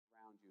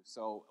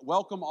So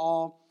welcome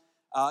all.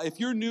 If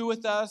you're new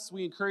with us,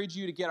 we encourage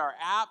you to get our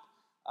app.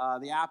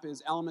 The app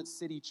is Element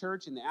City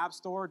Church in the App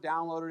Store.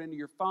 Download it into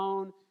your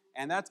phone,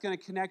 and that's going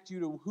to connect you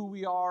to who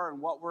we are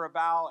and what we're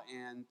about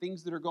and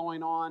things that are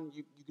going on.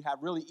 You have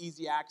really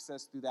easy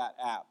access through that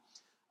app.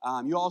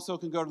 You also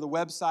can go to the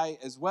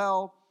website as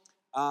well.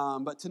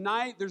 But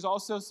tonight, there's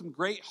also some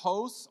great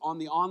hosts on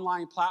the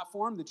online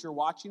platform that you're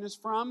watching us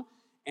from.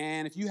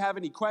 And if you have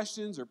any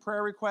questions or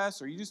prayer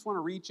requests, or you just want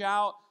to reach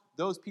out,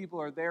 those people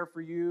are there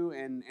for you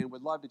and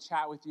would love to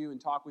chat with you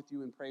and talk with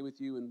you and pray with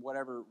you and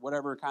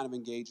whatever kind of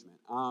engagement.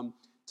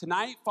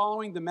 Tonight,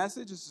 following the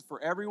message, this is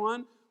for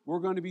everyone, we're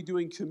going to be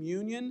doing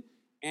communion.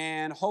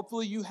 And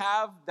hopefully you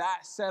have that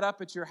set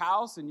up at your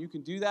house and you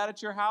can do that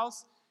at your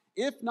house.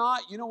 If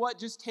not, you know what?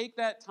 Just take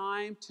that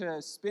time to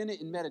spend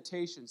it in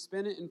meditation,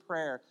 spend it in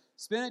prayer,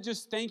 spend it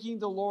just thanking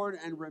the Lord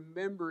and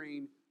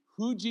remembering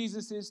who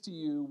Jesus is to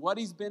you, what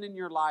he's been in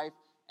your life,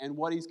 and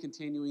what he's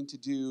continuing to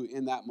do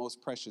in that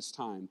most precious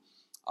time.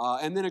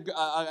 And then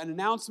an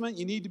announcement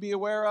you need to be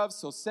aware of.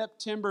 So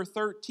September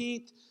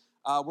 13th,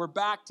 we're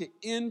back to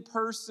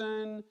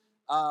in-person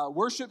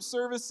worship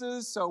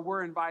services. So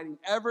we're inviting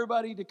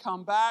everybody to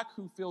come back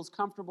who feels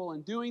comfortable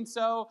in doing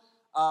so.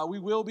 We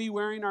will be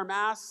wearing our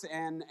masks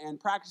and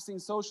practicing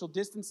social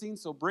distancing,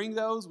 so bring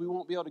those. We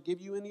won't be able to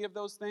give you any of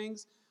those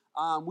things.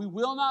 We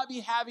will not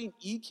be having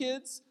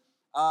e-kids.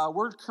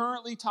 We're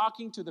currently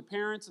talking to the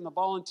parents and the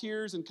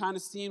volunteers and kind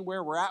of seeing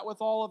where we're at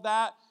with all of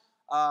that.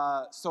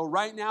 So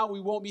right now, we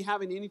won't be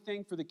having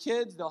anything for the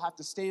kids. They'll have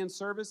to stay in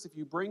service if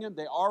you bring them.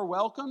 They are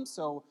welcome,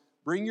 so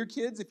bring your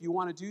kids if you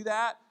want to do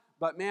that.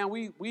 But man,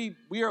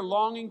 we are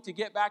longing to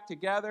get back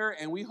together,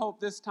 and we hope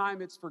this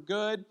time it's for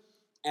good,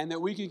 and that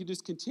we can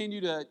just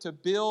continue to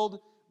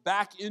build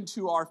back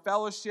into our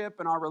fellowship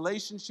and our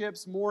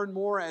relationships more and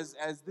more as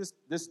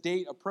this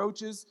date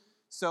approaches.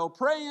 So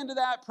pray into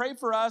that. Pray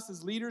for us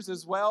as leaders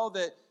as well,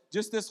 that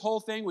just this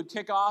whole thing would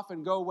kick off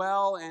and go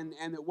well, and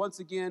that once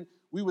again,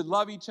 we would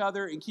love each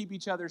other and keep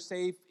each other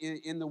safe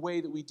in the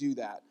way that we do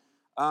that.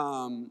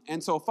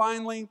 And so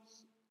finally,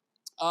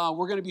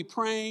 we're going to be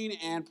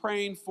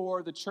praying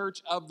for the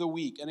Church of the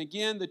Week. And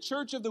again, the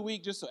Church of the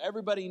Week, just so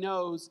everybody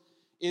knows,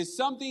 is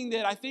something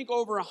that I think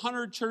over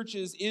 100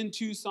 churches in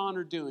Tucson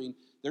are doing.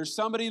 There's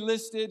somebody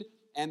listed,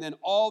 and then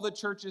all the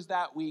churches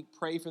that week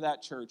pray for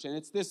that church. And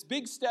it's this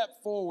big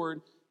step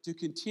forward to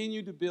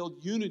continue to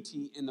build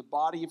unity in the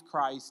body of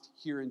Christ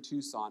here in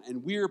Tucson.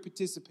 And we're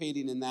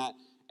participating in that.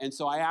 And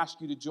so I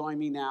ask you to join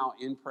me now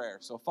in prayer.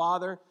 So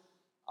Father,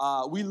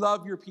 we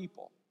love your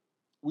people.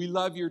 We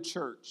love your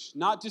church.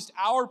 Not just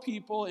our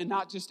people and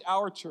not just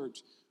our church.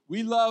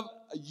 We love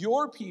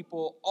your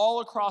people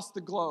all across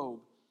the globe,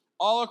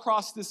 all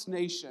across this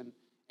nation,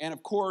 and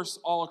of course,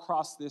 all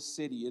across this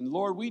city. And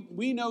Lord,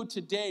 we know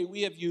today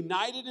we have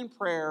united in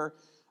prayer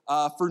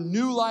for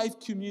New Life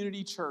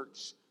Community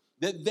Church,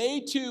 that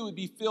they too would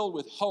be filled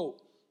with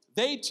hope.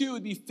 They too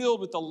would be filled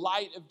with the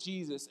light of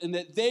Jesus, and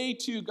that they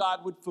too,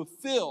 God, would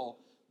fulfill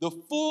the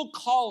full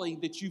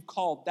calling that you've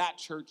called that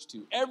church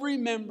to. Every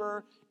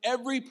member,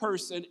 every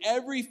person,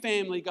 every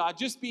family, God,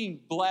 just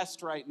being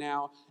blessed right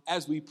now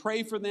as we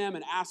pray for them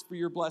and ask for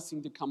your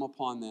blessing to come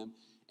upon them.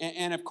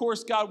 And of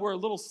course, God, we're a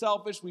little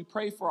selfish. We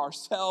pray for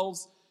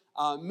ourselves.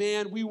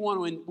 Man, we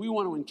want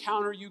to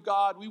encounter you,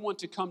 God. We want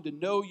to come to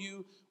know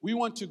you. We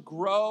want to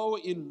grow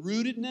in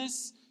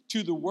rootedness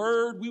to the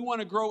word. We want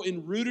to grow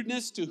in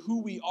rootedness to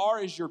who we are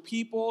as your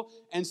people.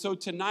 And so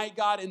tonight,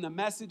 God, in the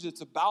message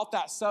that's about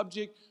that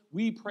subject,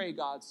 we pray,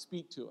 God,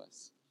 speak to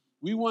us.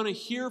 We want to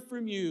hear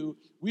from you.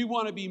 We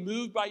want to be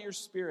moved by your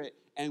Spirit,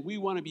 and we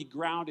want to be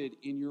grounded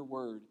in your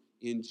word.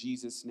 In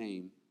Jesus'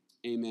 name,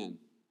 amen.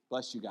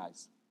 Bless you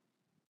guys.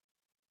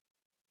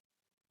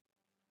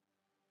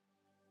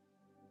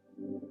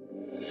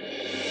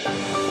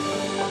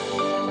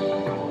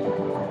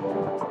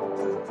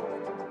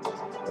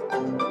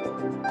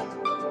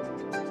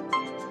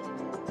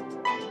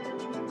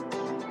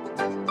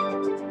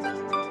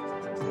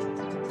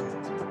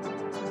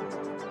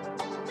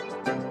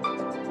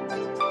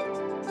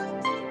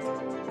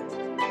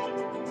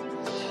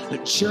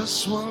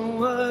 Just one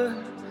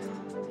word,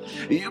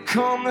 you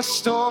calm the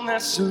storm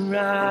that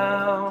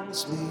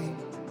surrounds me.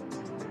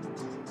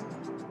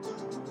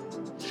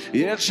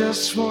 Yeah,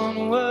 just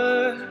one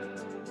word,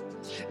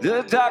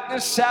 the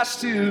darkness has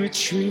to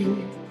retreat.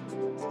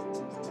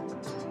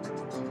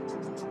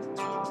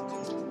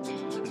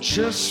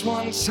 Just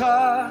one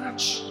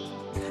touch,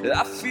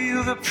 I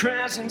feel the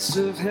presence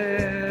of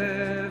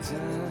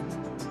heaven.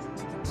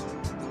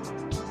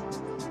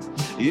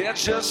 Yeah,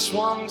 just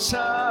one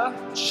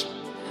touch,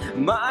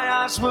 my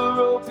eyes were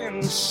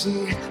open to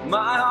see.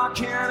 My heart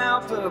can't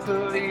help but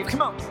believe.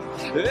 Come on.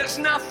 There's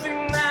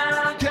nothing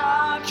that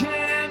God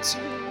can't do.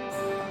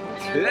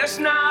 There's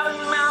not a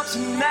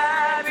mountain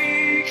that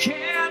he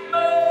can't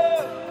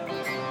move.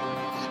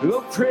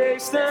 Oh,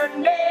 praise the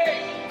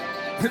name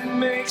that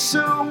makes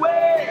a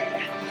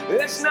way.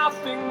 There's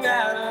nothing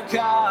that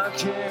God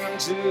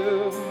can't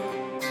do.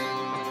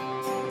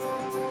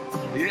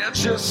 Yeah,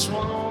 just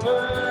one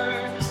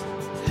word.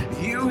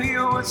 You You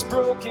heal what's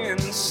broken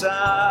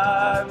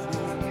inside me.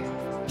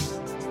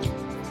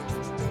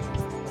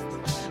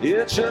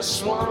 It's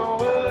just one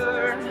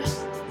word,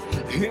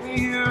 and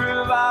you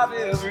revive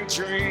every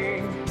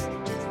dream.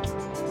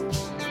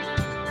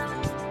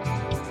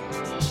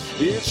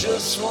 It's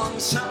just one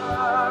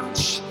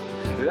touch,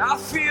 I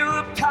feel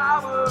the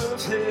power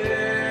of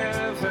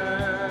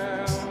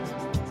heaven.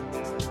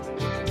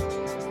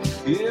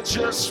 It's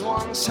just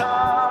one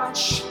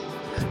touch,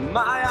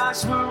 my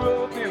eyes were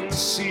open to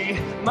see.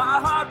 My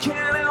heart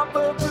can't help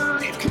but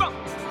believe. Come on!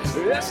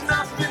 There's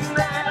nothing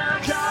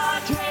that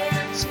God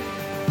can't do.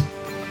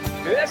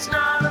 There's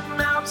not a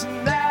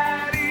mountain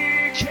that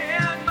He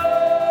can't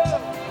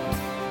move.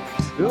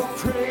 Oh,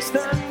 praise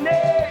the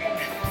name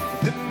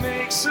that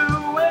makes a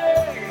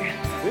way.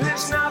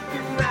 There's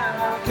nothing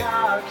that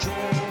God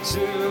can't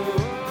do.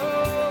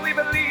 Oh, we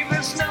believe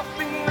there's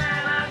nothing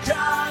that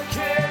God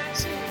can't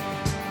do.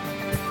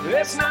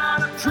 There's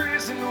not a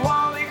prison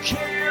wall He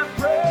can't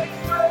break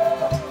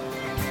through.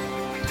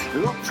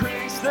 Oh,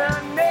 praise the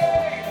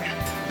name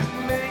that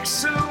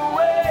makes a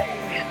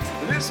way.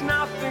 There's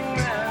nothing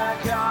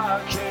that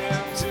God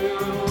can't do.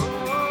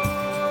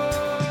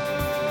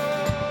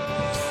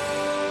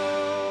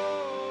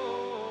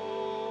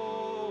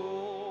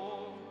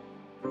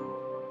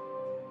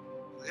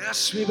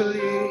 Yes, we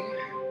believe.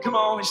 Come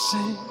on, we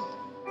sing.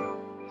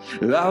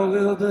 I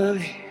will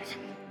believe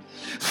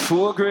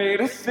for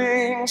greater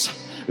things.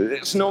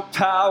 There's no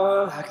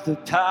power like the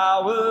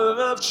power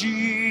of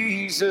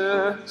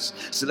Jesus.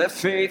 So let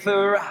faith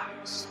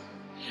arise.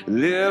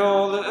 Let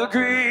all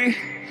agree.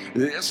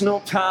 There's no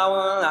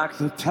power like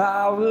the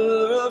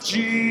power of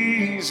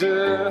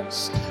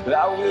Jesus.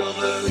 I will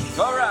believe.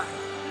 All right.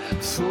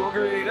 For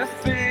greater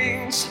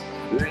things.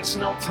 There's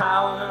no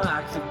power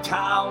like the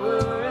power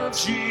of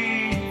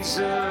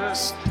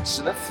Jesus.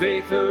 So let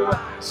faith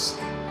arise.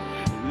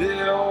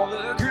 Let all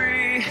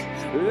agree.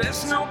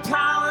 There's no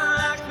power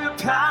like the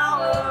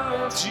power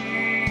of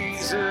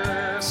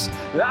Jesus.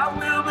 I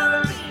will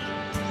believe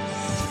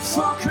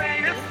for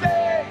greater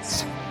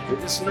things.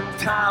 There's no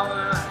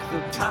power like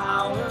the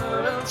power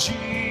of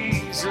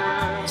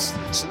Jesus.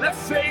 So let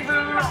faith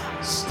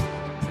arise.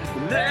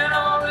 Let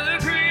all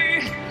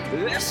agree.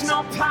 There's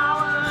no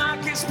power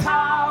like His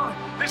power.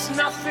 There's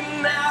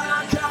nothing that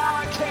our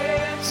God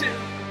can't do.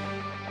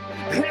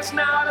 There's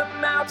not a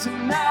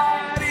mountain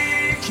that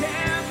He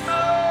can't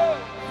move.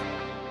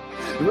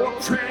 Oh,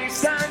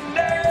 praise thy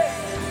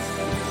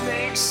name,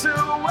 makes a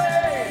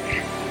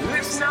way.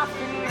 There's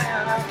nothing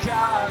that our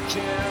God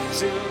can't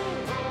do.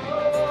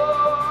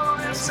 Oh,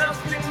 there's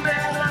nothing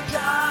that our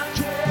God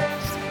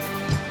can't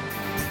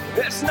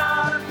do. There's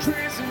not a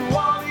prison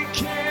wall He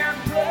can't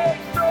break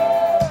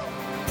through.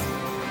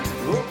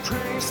 Oh,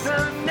 praise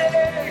the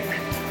name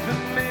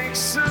that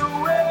makes a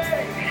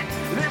way.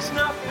 There's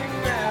nothing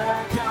that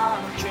our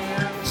God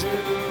can't do.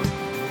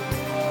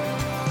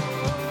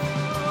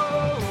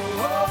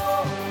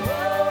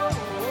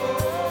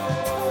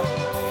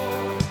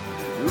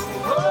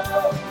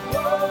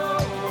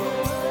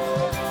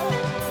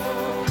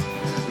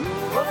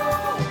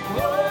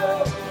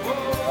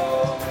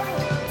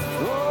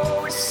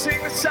 Oh, we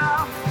sing this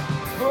out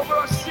over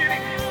our city.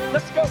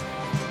 Let's go.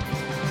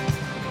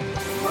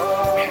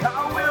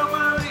 I will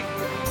believe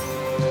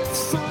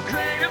for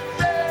greater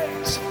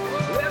things.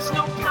 There's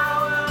no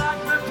power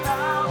like the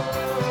power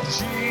of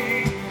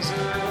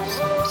Jesus.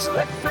 So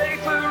let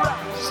faith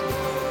arise.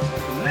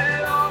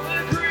 Let all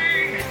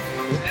agree.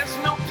 There's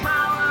no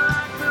power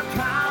like the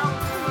power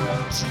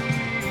of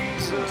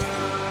Jesus.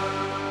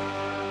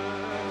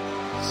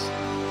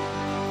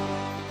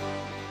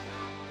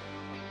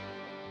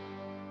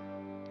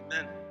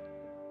 Amen.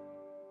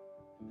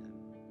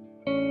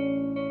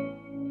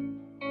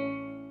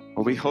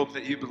 Well, we hope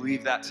that you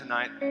believe that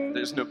tonight.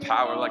 There's no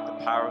power like the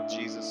power of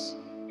Jesus.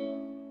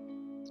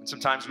 And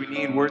sometimes we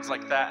need words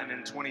like that, and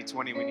in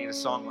 2020 we need a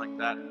song like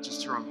that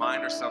just to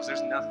remind ourselves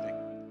there's nothing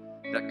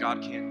that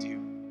God can't do.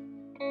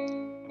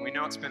 And we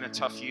know it's been a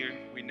tough year.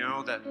 We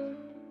know that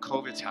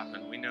COVID's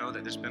happened. We know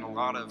that there's been a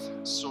lot of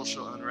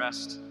social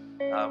unrest.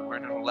 We're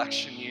in an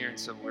election year, and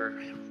so we're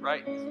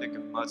right in the thick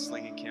of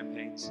mudslinging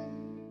campaigns.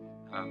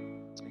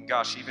 And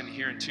gosh, even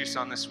here in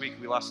Tucson this week,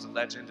 we lost a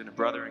legend and a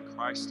brother in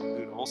Christ,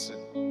 Boot Olson.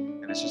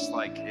 And it's just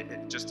like,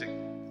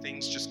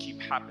 things just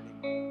keep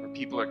happening where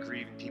people are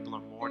grieving, people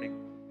are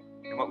mourning.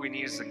 And what we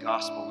need is the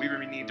gospel. We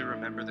really need to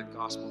remember the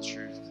gospel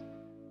truth.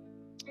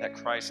 That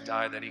Christ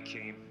died, that He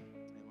came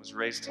and was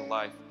raised to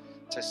life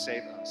to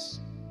save us.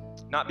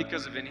 Not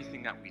because of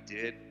anything that we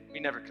did. We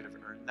never could have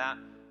earned that.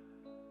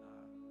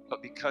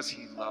 But because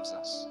He loves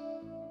us.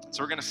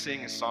 So we're going to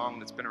sing a song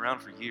that's been around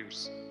for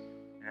years.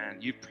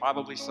 And you've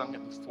probably sung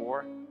it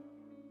before.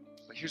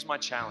 But here's my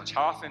challenge.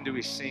 How often do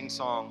we sing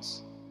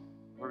songs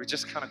where we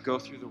just kind of go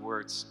through the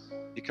words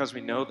because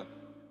we know them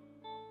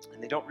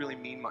and they don't really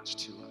mean much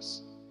to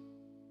us?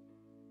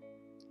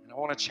 And I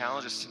want to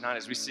challenge us tonight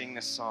as we sing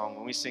this song,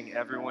 when we sing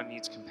Everyone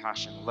Needs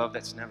Compassion, love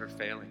that's never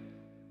failing.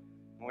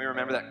 When we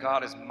remember that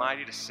God is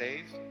mighty to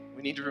save,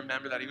 we need to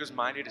remember that He was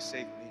mighty to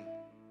save me.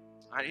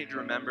 I need to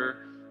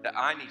remember that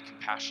I need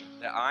compassion,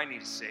 that I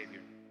need a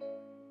Savior.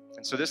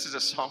 And so this is a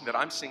song that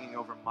I'm singing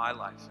over my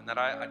life, and that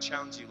I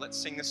challenge you, let's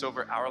sing this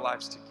over our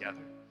lives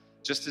together,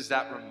 just as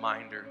that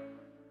reminder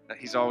that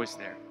he's always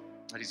there,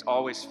 that he's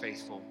always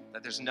faithful,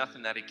 that there's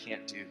nothing that he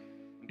can't do.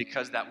 And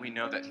because that, we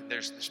know that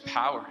there's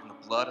power in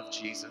the blood of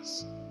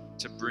Jesus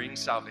to bring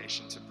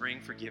salvation, to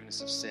bring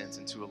forgiveness of sins,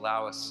 and to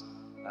allow us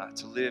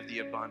to live the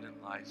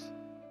abundant life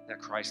that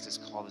Christ has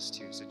called us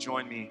to. So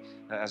join me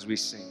as we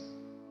sing.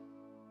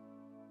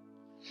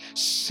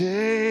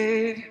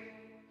 Say,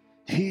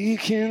 he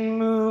can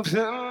move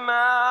the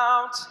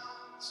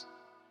mountains.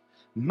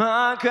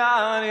 My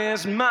God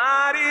is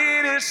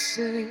mighty to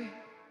save.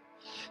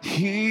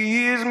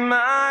 He is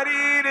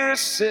mighty to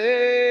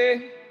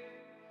save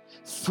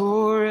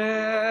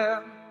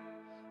forever.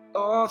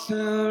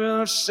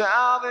 Author of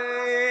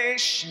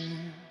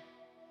salvation,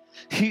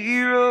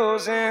 he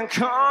rose and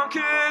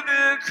conquered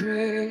the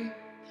grave.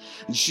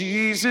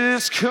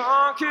 Jesus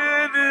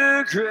conquered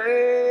the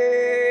grave.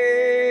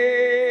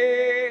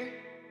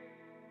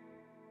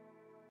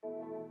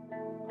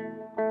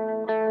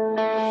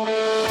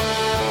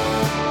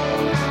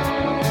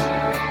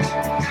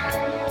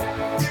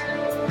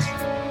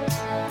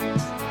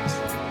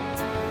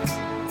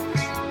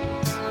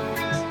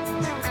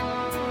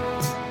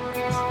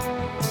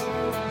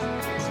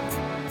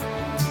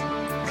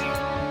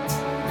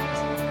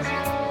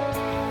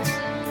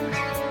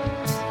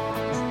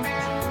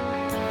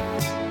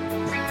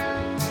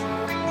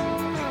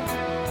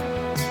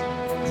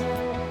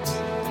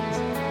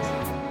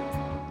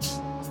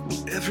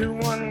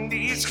 Everyone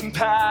needs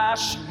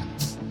compassion,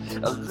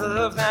 a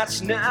love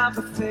that's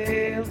never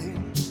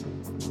failing.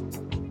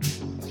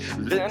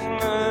 Let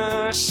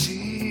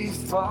mercy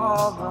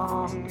fall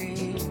on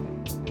me.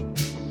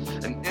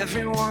 And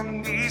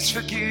everyone needs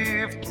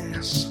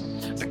forgiveness,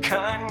 the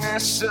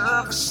kindness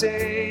of a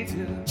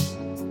Savior,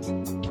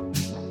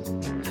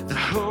 the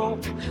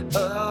hope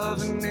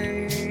of a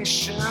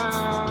nation.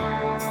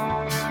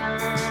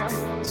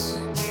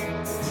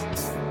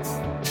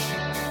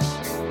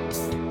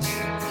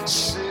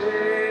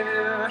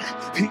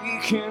 He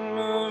can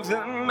move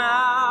the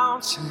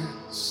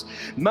mountains.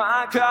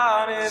 My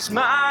God is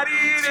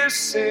mighty to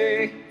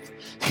save.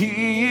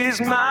 He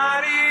is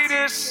mighty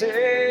to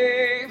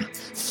save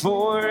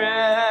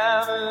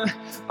forever.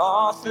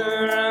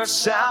 Author of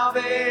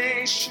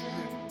salvation,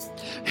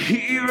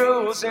 he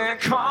rose and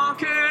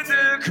conquered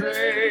the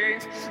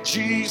grave.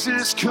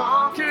 Jesus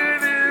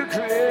conquered the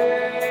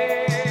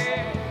grave.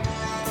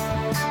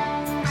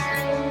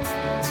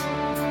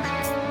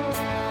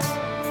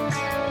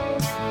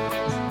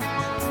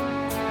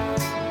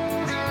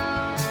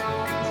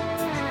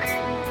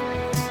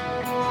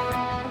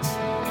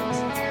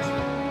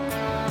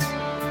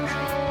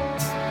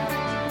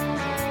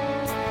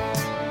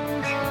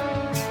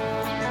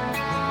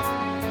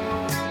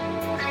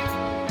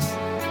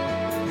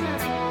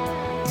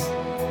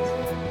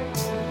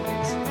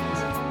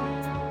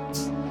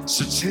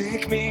 So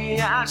take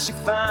me as you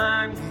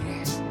find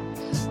me,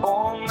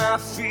 all my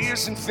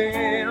fears and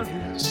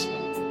failures,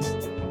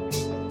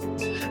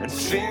 and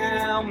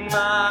fill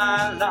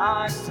my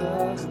life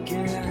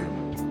again.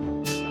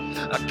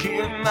 I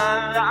give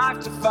my life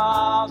to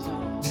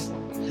follow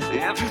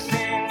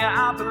everything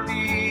I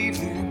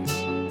believe in,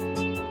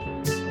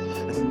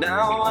 and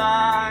now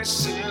I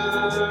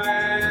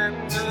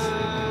surrender.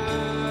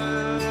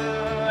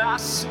 I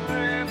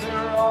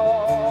surrender all.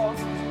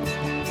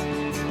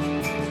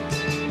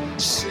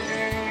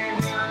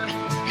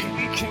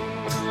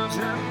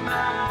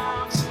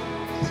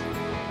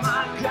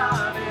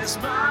 God is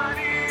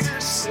mighty to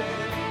save.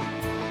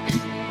 He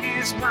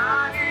is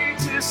mighty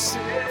to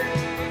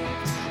save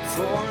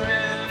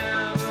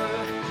forever.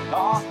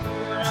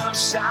 Author of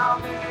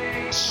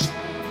salvation,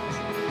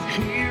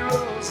 he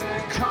rose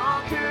and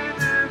conquered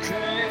the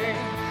grave.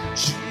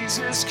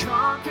 Jesus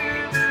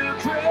conquered the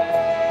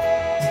grave.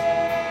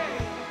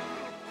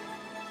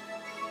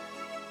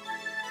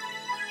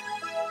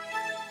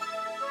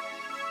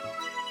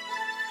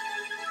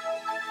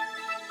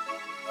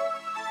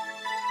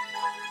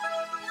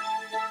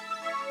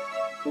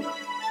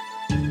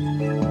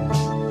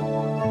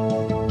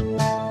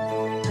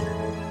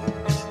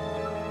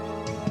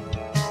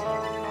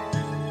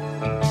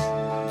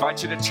 I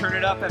invite you to turn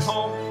it up at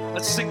home.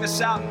 Let's sing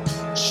this out.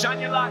 Shine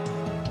your light.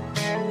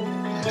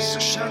 So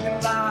shine your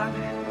light.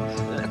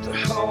 Let the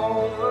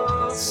whole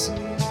world see.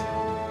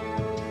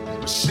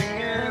 We're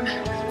singing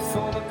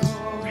for the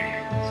glory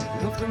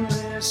of the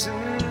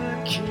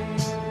risen King.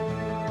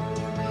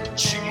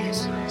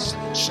 Jesus,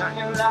 shine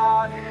your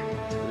light.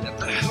 Let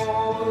the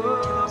whole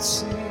world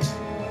see.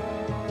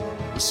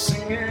 We're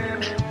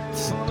singing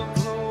for the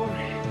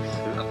glory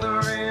of the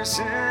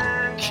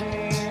risen King.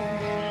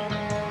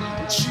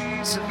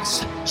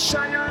 Jesus,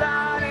 shine your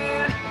light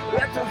in,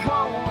 let the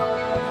whole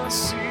world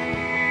see.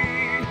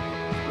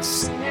 We're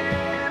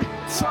singing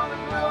for the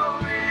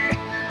glory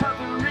of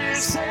the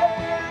risen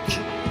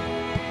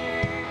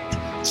King.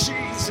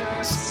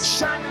 Jesus,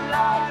 shine your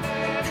light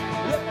in,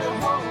 let the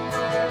whole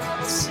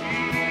world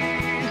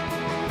see.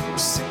 We're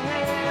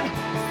singing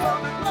for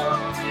the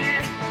glory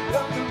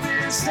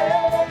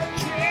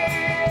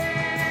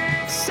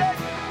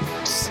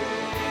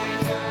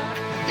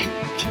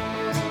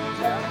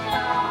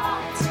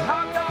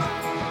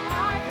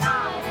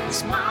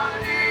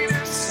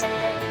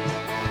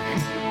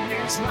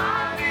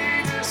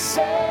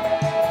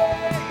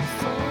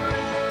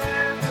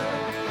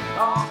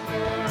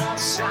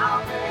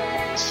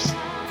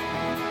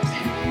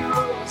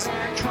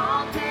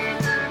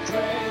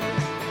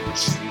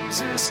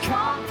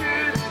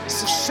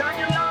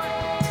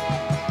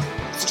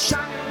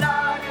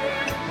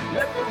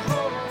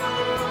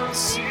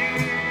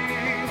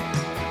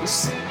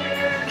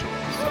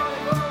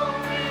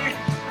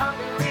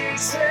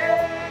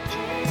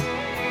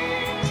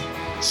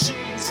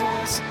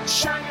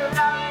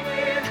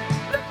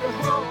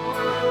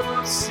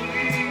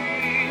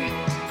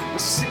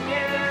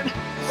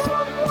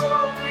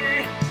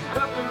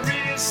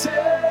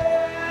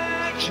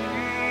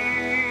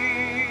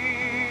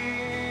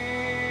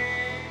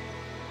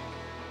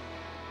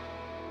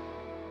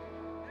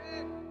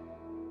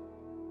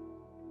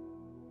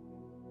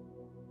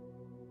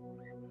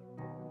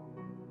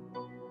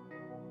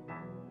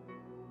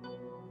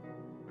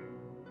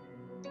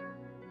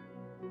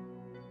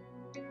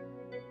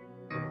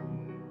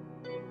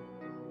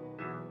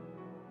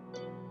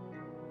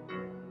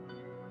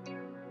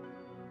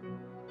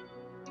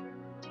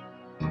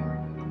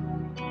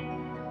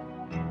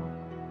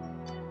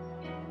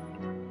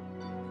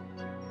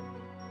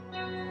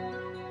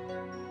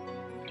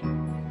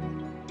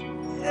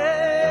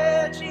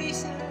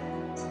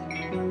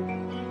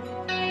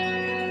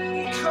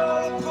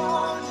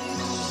upon you.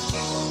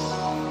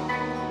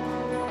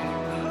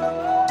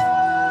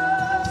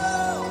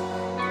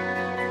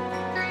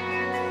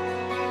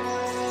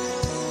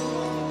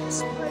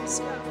 This place,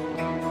 God.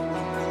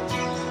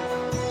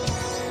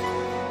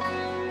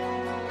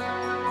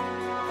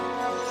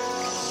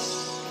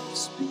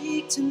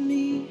 Speak to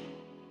me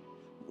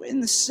when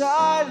the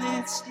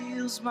silence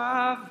steals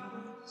my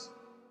voice.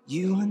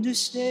 You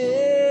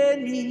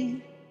understand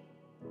me.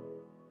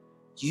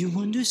 You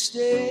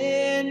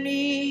understand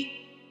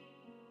me.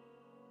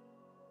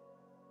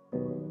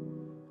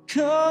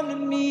 Come to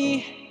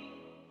me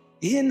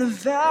in the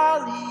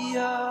valley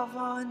of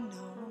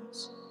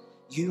unknowns.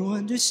 You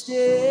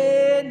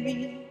understand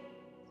me.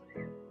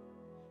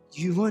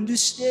 You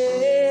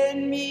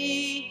understand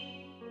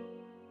me.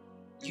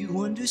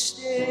 You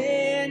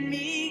understand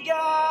me,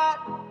 God.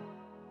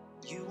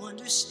 You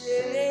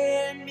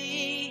understand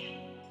me.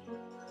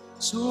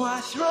 So I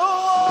throw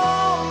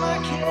all my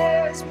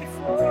cares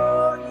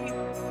before you.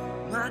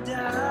 My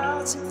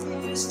doubts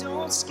and fears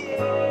don't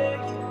scare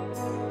you.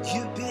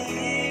 You're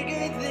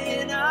bigger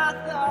than I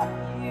thought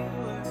you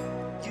were.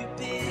 You're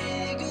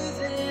bigger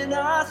than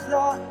I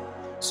thought.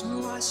 So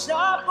I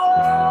stop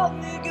all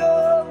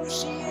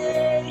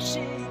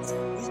negotiations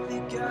with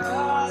the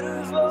God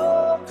of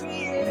all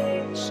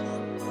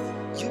creation.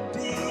 You're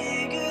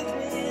bigger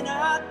than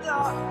I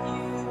thought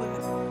you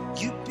were.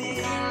 You're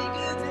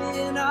bigger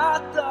than I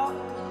thought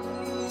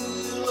you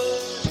were.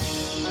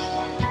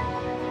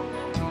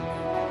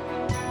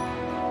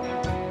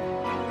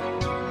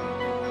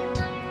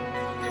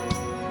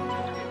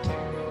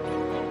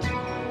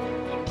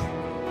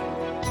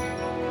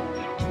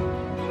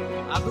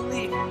 I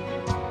believe.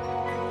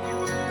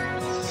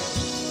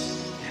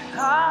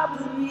 I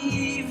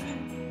believe,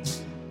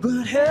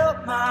 but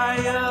help my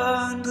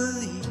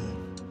unbelief.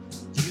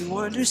 You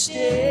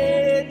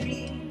understand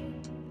me.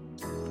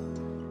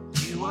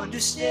 You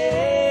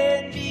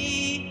understand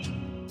me.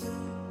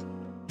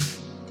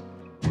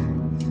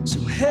 So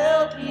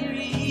help me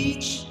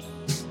reach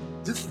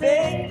the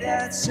faith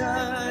that's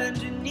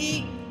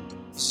underneath.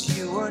 'Cause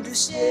you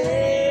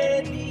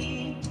understand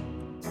me.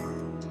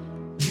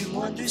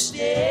 You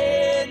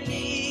understand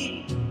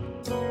me.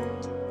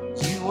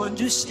 You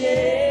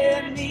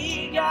understand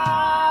me,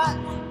 God.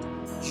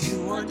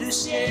 You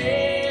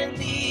understand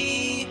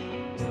me.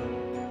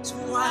 So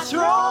I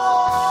throw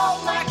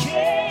all my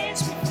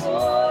cares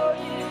before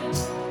you.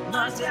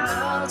 My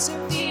doubts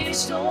and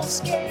fears don't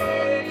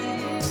scare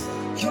you.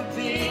 You're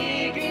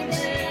bigger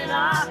than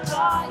I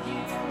thought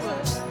you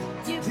were.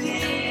 You're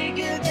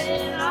bigger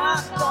than I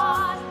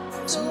thought.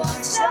 So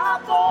I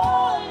stop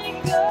all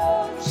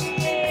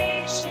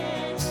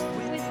negotiations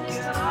with the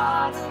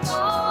God of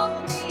all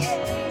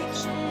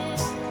creation.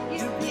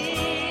 You're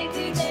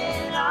bigger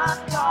than I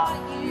thought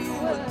you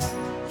were.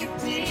 You're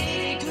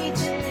bigger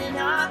than I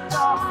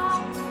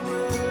thought you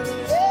were.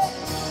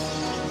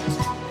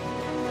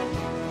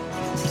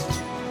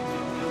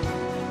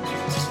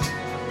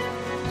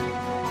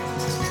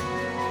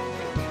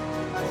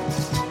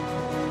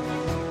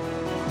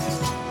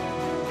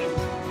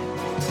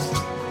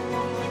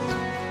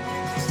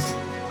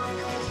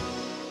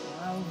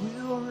 I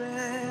will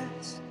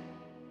rest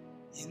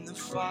in the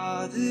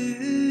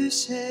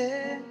Father's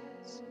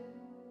hands.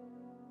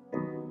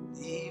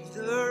 Leave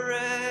the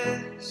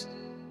rest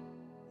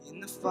in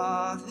the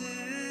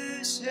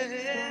Father's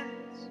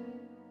hands.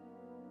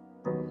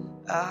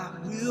 I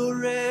will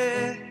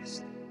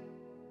rest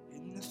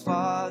in the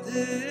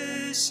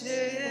Father's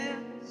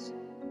hands.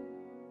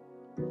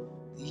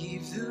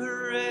 Leave the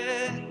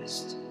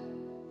rest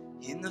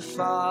in the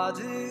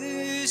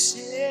Father's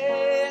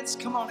hands.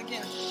 Come on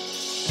again.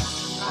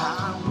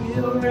 I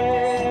will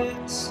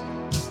rest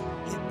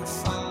in the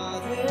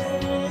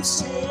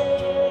Father's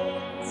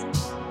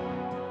hands.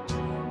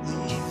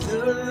 Leave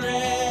the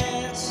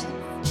rest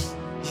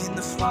in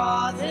the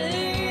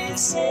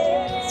Father's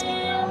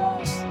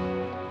hands.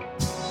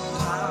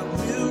 I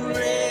will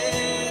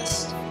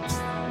rest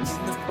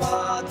in the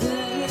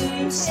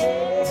Father's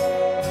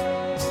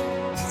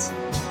hands.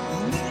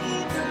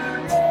 Leave the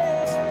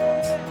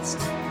rest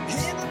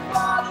in the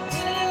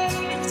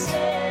Father's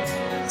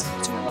hands.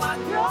 So I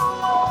throw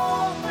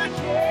all my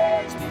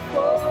cares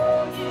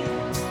before you.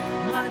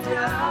 My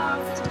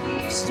doubts and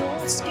fears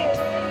don't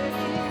scare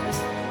you.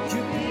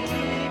 You're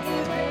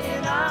bigger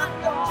than I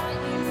thought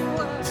you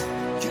were.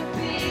 You're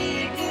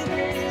bigger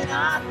than I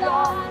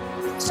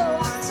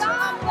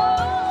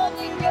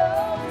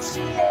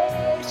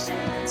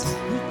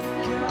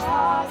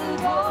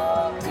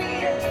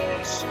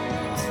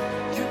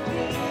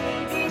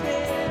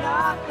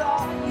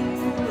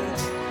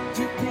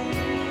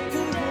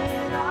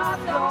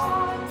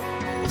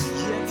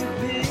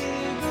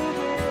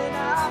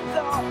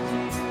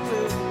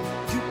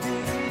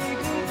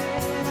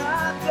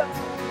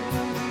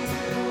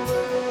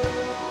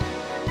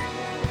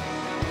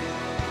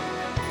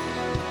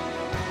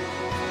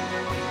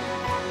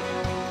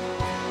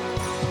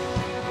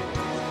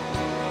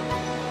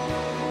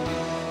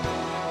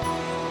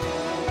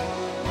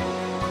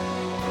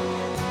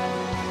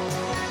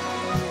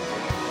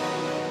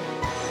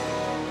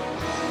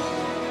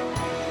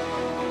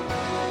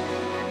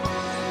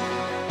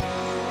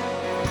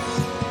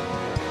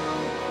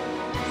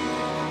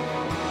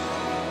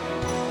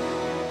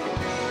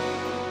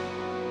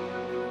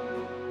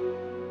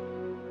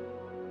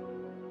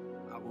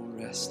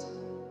rest.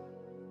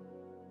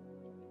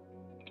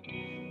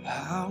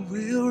 I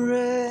will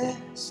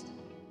rest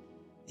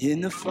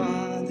in the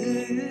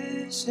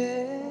Father's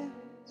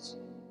hands.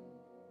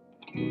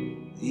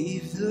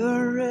 Leave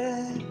the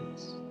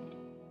rest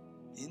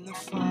in the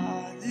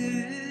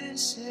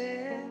Father's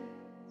hands.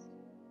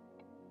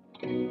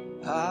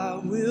 I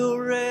will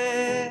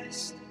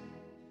rest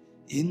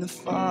in the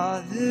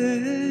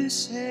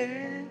Father's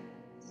hands.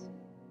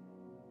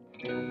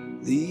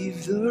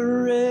 Leave the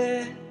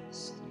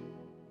rest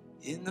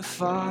in the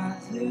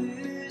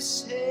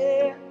Father's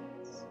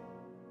hands.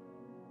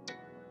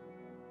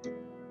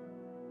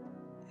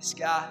 Yes,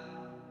 God.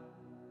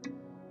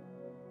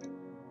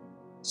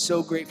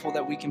 So grateful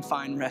that we can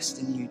find rest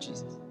in you,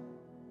 Jesus.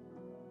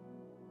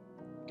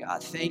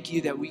 God, thank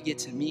you that we get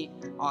to meet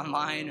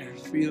online, or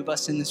 3 of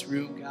us in this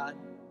room, God,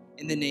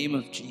 in the name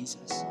of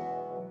Jesus.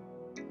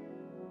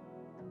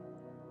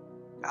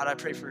 God, I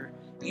pray for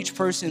each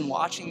person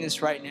watching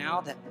this right now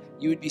that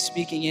you would be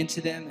speaking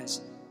into them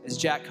as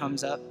Jack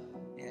comes up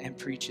and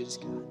preaches,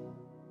 God.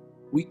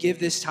 We give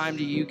this time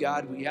to you,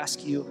 God. We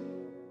ask you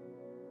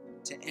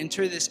to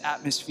enter this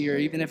atmosphere,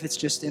 even if it's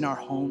just in our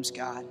homes,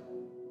 God.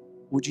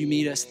 Would you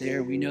meet us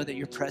there? We know that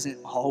you're present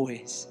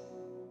always.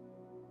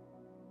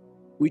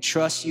 We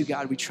trust you,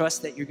 God. We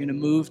trust that you're going to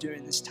move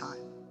during this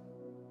time.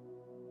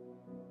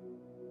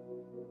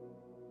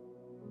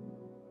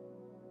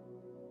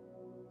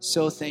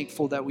 So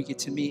thankful that we get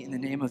to meet in the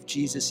name of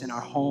Jesus in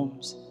our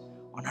homes,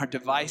 on our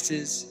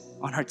devices,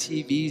 on our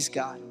TVs,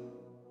 God.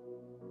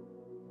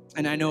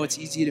 And I know it's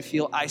easy to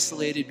feel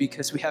isolated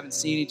because we haven't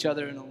seen each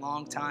other in a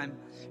long time.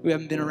 We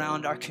haven't been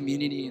around our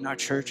community and our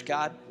church,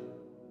 God.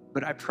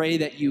 But I pray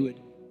that your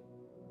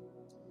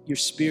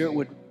Spirit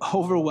would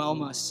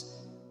overwhelm us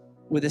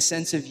with a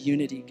sense of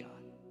unity, God.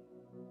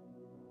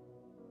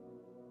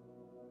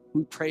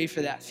 We pray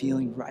for that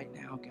feeling right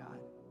now, God.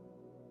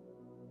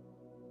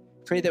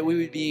 Pray that we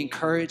would be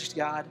encouraged,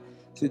 God,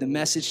 through the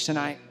message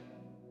tonight.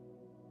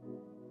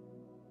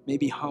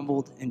 Maybe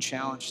humbled and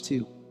challenged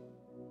too.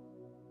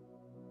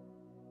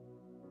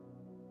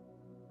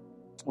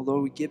 Well,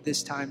 Lord, we give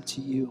this time to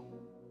you,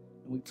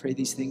 and we pray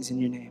these things in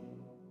your name.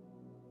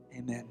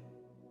 Amen.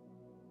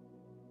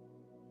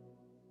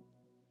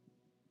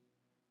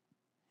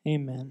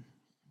 Amen.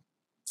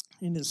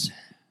 It is a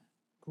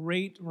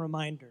great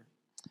reminder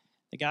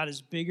that God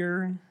is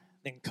bigger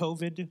than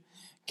COVID.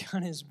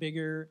 God is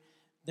bigger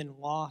than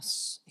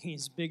loss.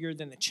 He's bigger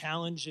than the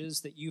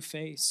challenges that you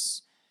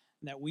face,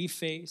 that we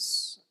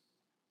face.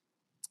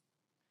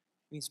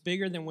 He's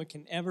bigger than we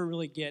can ever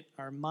really get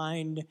our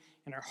mind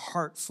and our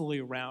heart fully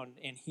around,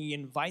 and he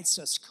invites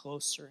us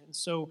closer. And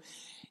so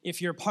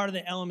if you're a part of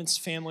the Elements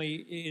family,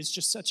 it's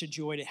just such a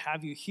joy to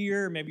have you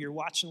here. Maybe you're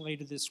watching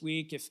later this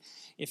week.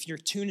 If you're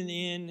tuning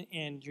in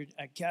and you're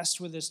a guest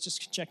with us,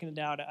 just checking it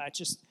out,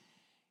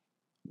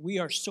 we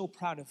are so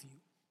proud of you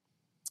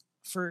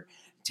for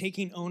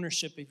taking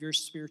ownership of your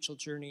spiritual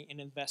journey and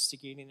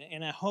investigating it.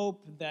 And I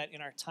hope that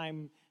in our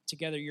time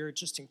together, you're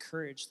just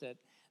encouraged that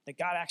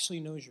God actually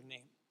knows your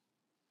name,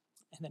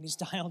 and that he's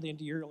dialed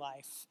into your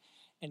life,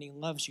 and he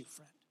loves you,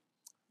 friend.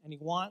 And he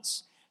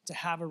wants to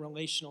have a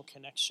relational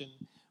connection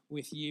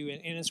with you.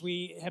 And as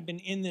we have been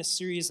in this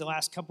series the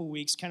last couple of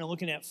weeks, kind of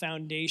looking at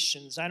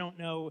foundations, I don't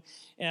know,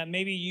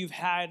 maybe you've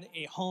had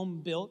a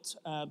home built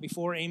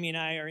before. Amy and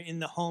I are in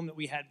the home that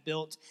we had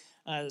built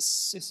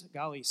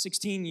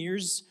 16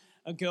 years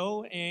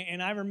ago,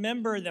 and I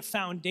remember the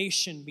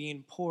foundation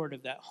being poured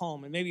of that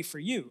home. And maybe for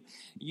you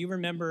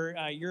remember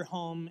your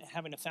home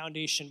having a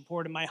foundation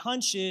poured. And my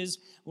hunch is,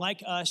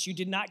 like us, you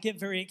did not get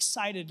very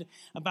excited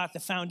about the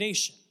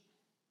foundation.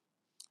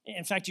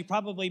 In fact, you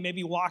probably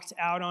maybe walked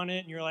out on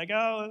it and you're like,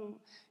 oh,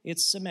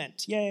 it's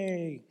cement,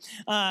 yay.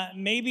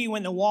 Maybe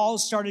when the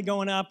walls started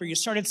going up, or you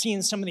started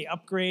seeing some of the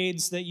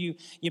upgrades that you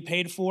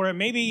paid for,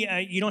 maybe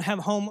you don't have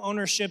home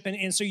ownership,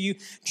 and so you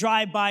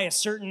drive by a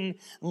certain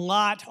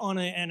lot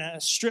in a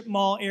strip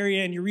mall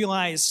area and you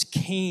realize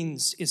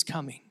Cane's is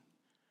coming.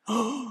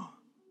 I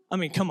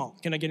mean, come on,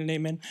 can I get an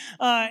amen?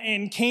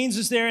 And Cane's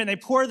is there and they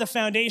pour the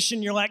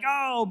foundation, you're like,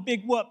 oh,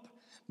 big whoop.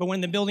 But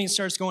when the building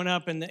starts going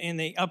up and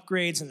the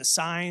upgrades and the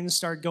signs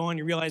start going,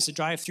 you realize the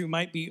drive-thru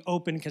might be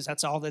open because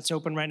that's all that's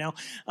open right now.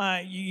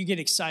 You get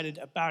excited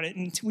about it.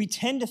 And we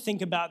tend to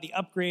think about the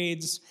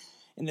upgrades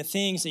and the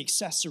things, the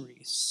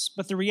accessories.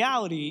 But the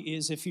reality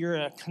is, if you're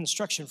a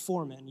construction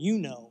foreman, you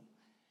know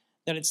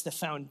that it's the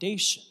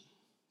foundation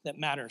that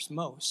matters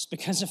most.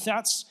 Because if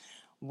that's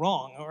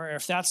wrong, or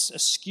if that's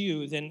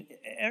askew, then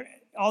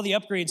all the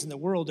upgrades in the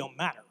world don't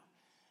matter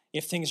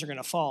if things are going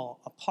to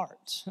fall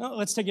apart. Well,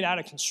 let's take it out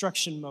of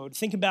construction mode.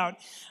 Think about,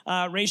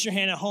 raise your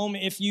hand at home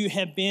if you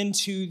have been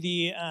to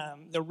the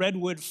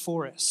Redwood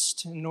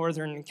Forest in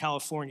Northern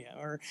California,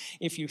 or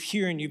if you're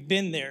here and you've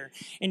been there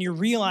and you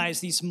realize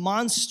these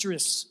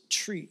monstrous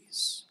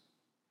trees.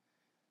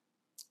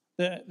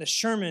 The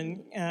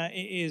Sherman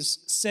is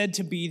said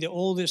to be the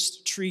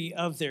oldest tree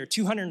of there,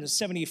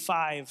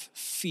 275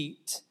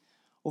 feet,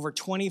 over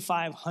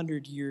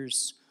 2,500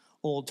 years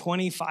old,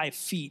 25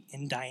 feet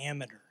in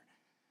diameter.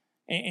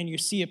 And you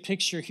see a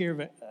picture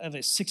here of a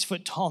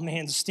 6-foot-tall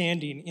man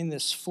standing in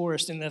this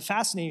forest. And the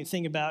fascinating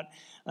thing about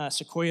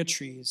sequoia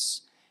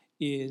trees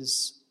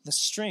is the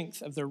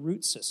strength of their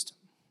root system.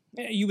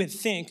 You would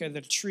think that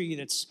a tree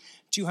that's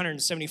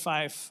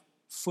 275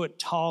 foot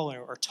taller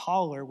or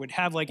taller would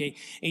have like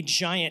a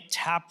giant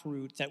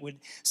taproot that would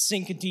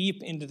sink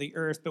deep into the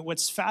earth. But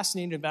what's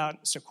fascinating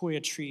about sequoia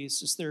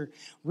trees is their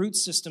root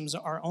systems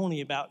are only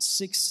about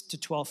 6 to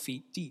 12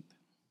 feet deep.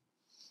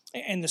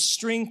 And the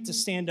strength to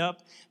stand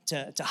up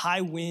to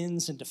high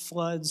winds and to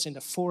floods and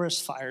to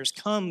forest fires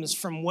comes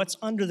from what's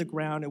under the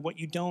ground and what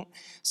you don't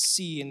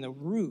see in the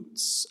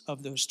roots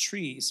of those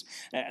trees.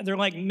 They're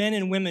like men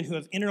and women who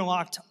have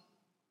interlocked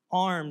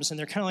arms, and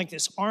they're kind of like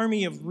this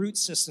army of root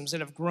systems that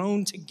have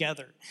grown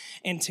together.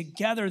 And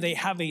together they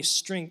have a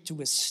strength to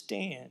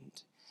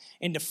withstand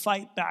and to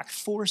fight back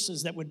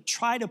forces that would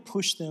try to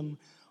push them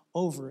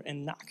over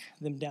and knock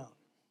them down.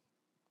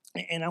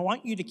 And I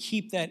want you to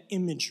keep that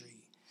imagery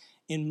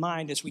in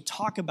mind as we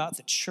talk about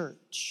the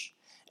church.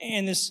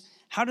 And this,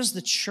 how does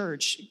the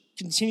church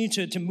continue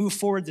to move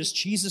forward this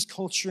Jesus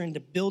culture and to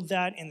build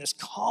that and this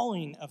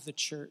calling of the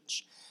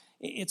church?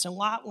 It's a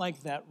lot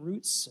like that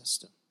root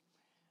system,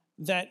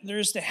 that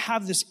there's to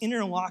have this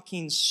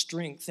interlocking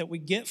strength that we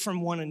get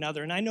from one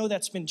another. And I know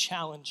that's been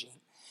challenging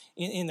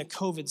in the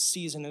COVID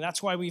season. And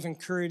that's why we've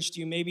encouraged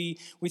you maybe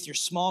with your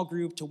small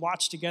group to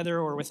watch together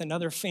or with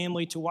another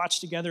family to watch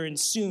together. And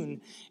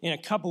soon, in a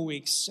couple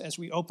weeks, as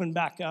we open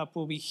back up,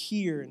 we'll be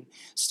here and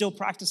still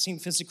practicing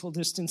physical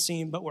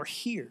distancing, but we're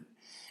here.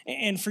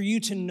 And for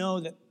you to know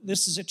that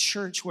this is a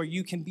church where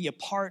you can be a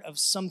part of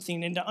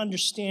something and to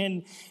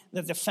understand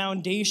that the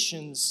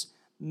foundations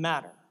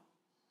matter.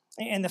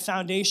 And the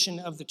foundation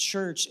of the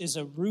church is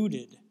a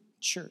rooted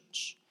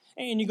church.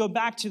 And you go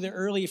back to the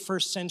early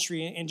first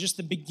century and just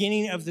the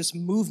beginning of this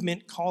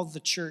movement called the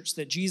church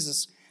that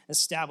Jesus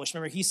established.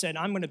 Remember, he said,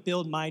 I'm going to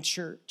build my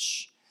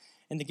church,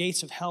 and the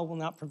gates of hell will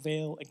not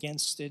prevail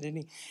against it. And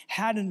he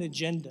had an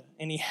agenda,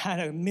 and he had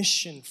a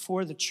mission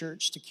for the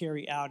church to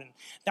carry out. And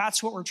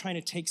that's what we're trying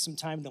to take some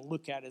time to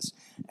look at is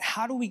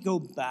how do we go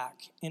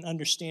back and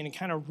understand and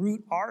kind of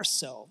root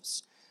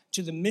ourselves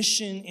to the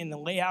mission and the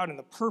layout and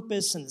the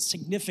purpose and the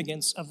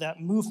significance of that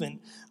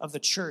movement of the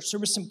church. There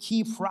were some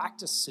key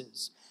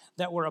practices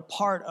that were a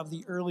part of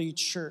the early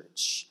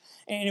church.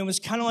 And it was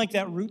kind of like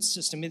that root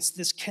system. It's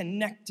this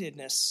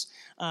connectedness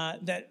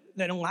that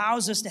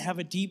allows us to have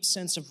a deep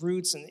sense of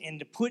roots and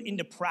to put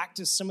into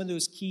practice some of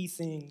those key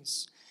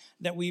things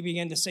that we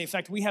begin to say. In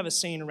fact, we have a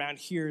saying around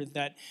here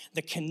that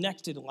the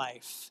connected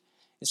life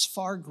is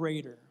far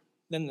greater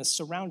than the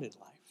surrounded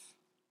life.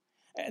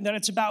 And that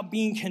it's about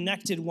being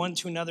connected one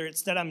to another.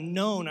 It's that I'm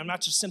known, I'm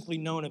not just simply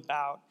known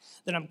about,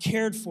 that I'm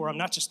cared for, I'm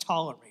not just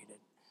tolerated,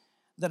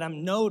 that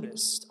I'm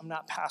noticed, I'm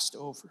not passed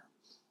over.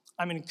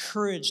 I'm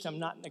encouraged, I'm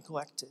not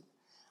neglected.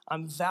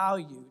 I'm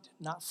valued,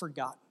 not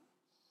forgotten.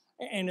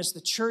 And as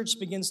the church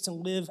begins to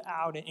live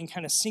out and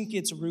kind of sink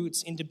its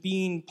roots into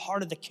being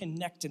part of the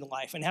connected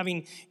life and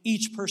having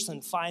each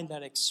person find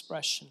that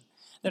expression,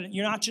 that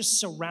you're not just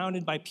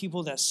surrounded by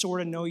people that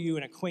sort of know you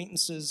and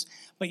acquaintances,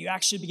 but you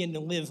actually begin to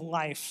live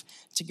life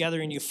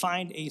together and you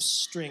find a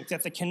strength,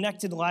 that the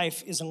connected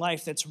life is a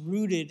life that's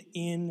rooted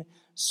in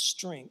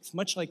strength,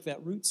 much like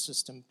that root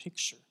system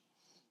picture.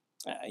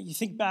 You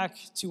think back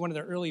to one of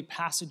the early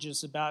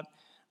passages about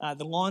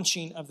the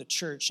launching of the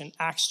church in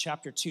Acts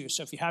chapter 2.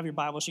 So if you have your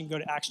Bibles, you can go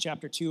to Acts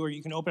chapter 2, or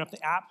you can open up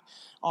the app.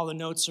 All the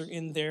notes are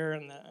in there,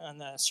 and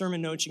the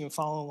sermon notes, you can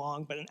follow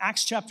along. But in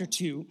Acts chapter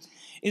 2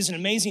 is an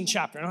amazing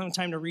chapter. I don't have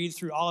time to read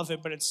through all of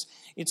it, but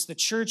it's the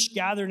church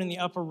gathered in the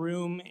upper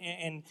room,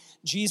 and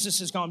Jesus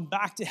has gone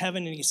back to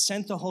heaven, and he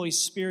sent the Holy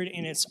Spirit,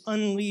 and it's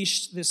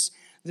unleashed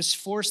this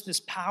force,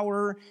 this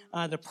power,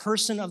 the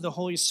person of the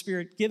Holy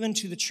Spirit given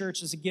to the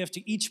church as a gift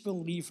to each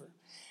believer.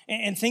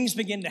 And things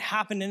begin to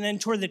happen. And then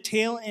toward the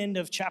tail end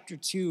of chapter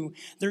 2,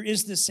 there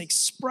is this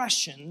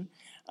expression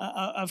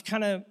of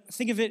kind of,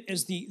 think of it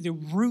as the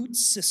root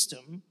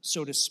system,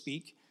 so to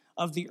speak,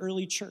 of the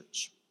early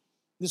church.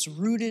 This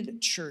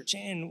rooted church.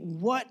 And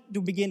what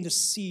do we begin to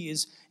see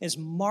is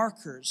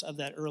markers of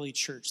that early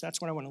church? That's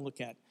what I want to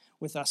look at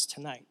with us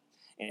tonight.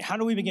 And how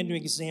do we begin to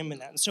examine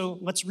that? And so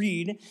let's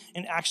read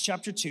in Acts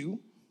chapter 2,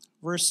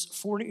 verse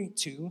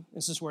 42.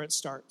 This is where it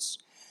starts.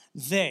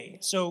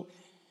 So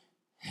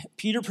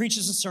Peter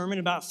preaches a sermon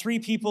about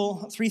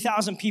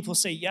 3,000 people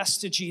say yes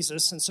to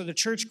Jesus. And so the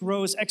church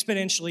grows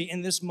exponentially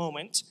in this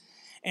moment.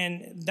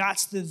 And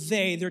that's the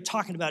they're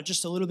talking about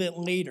just a little bit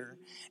later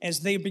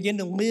as they begin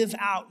to live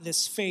out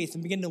this faith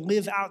and begin to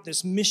live out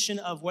this mission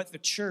of what the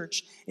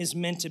church is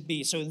meant to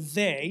be. So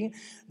they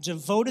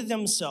devoted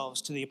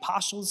themselves to the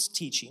apostles'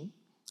 teaching,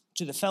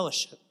 to the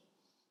fellowship,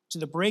 to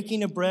the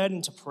breaking of bread,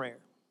 and to prayer.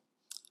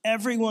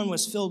 Everyone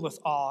was filled with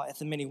awe at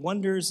the many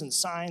wonders and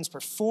signs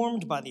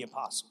performed by the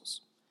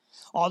apostles.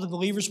 All the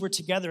believers were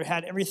together,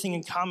 had everything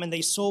in common.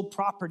 They sold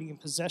property and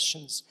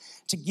possessions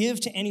to give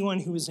to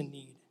anyone who was in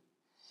need.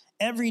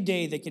 Every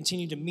day they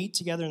continued to meet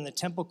together in the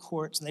temple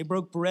courts, and they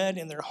broke bread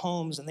in their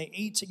homes, and they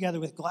ate together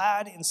with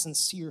glad and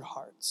sincere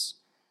hearts,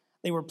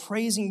 They were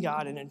praising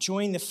God and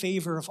enjoying the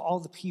favor of all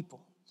the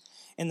people.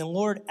 And the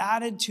Lord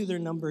added to their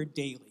number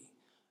daily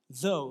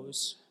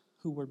those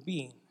who were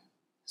being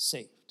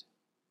saved.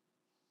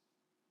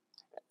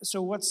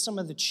 So what's some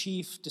of the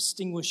chief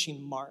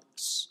distinguishing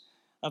marks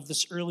of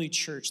this early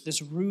church,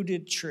 this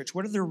rooted church?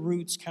 What are their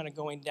roots kind of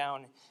going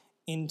down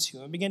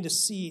into? And begin to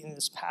see in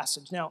this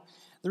passage. Now,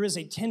 there is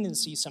a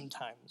tendency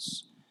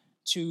sometimes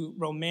to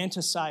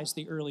romanticize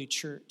the early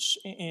church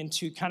and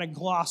to kind of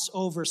gloss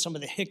over some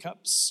of the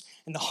hiccups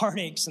and the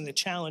heartaches and the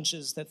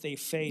challenges that they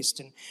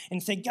faced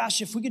and think,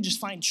 gosh, if we could just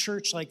find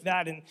church like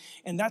that.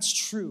 And that's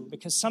true,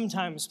 because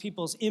sometimes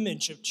people's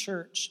image of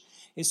church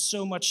is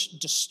so much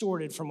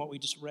distorted from what we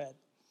just read.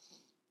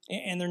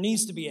 And there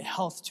needs to be a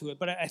health to it.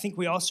 But I think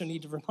we also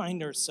need to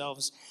remind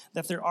ourselves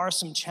that there are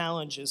some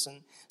challenges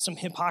and some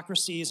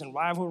hypocrisies and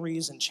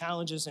rivalries and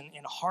challenges and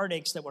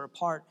heartaches that were a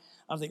part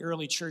of the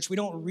early church. We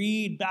don't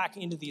read back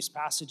into these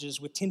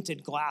passages with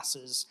tinted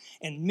glasses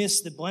and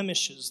miss the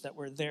blemishes that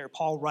were there.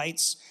 Paul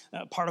writes,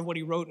 part of what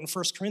he wrote in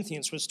 1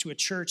 Corinthians was to a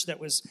church that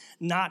was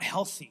not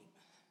healthy.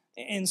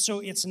 And so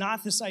it's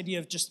not this idea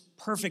of just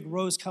perfect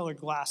rose-colored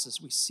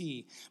glasses we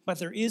see, but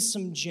there is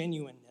some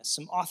genuineness,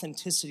 some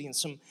authenticity, and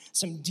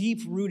some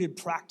deep-rooted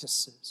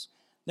practices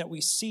that we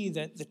see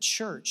that the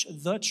church,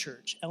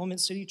 Element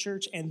City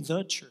Church, and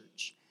the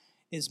church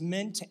is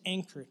meant to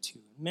anchor to,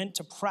 meant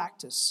to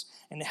practice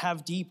and to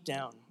have deep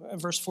down.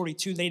 Verse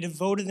 42, they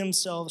devoted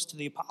themselves to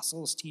the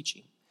apostles'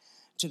 teaching,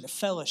 to the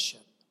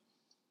fellowship,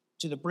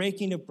 to the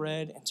breaking of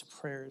bread, and to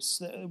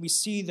prayers. We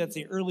see that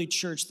the early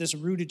church, this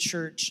rooted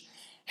church,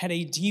 had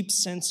a deep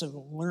sense of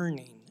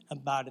learning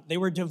about it. They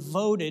were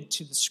devoted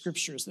to the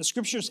scriptures. The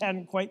scriptures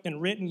hadn't quite been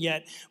written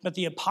yet, but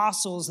the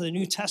apostles of the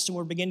New Testament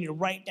were beginning to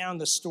write down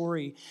the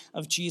story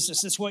of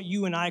Jesus. It's what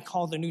you and I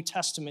call the New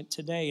Testament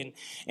today.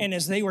 And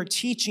as they were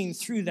teaching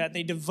through that,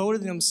 they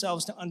devoted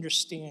themselves to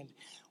understand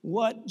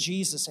what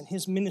Jesus and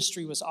his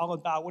ministry was all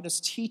about, what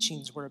his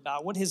teachings were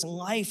about, what his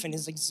life and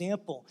his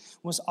example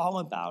was all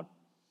about.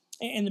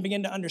 And they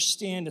began to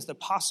understand as the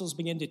apostles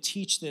began to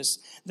teach this,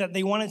 that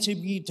they wanted to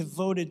be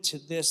devoted to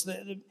this.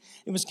 It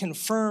was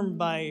confirmed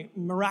by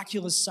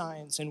miraculous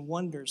signs and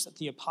wonders that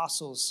the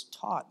apostles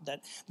taught,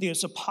 that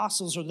these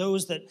apostles are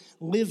those that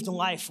lived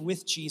life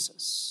with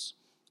Jesus.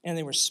 And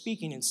they were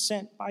speaking and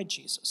sent by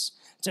Jesus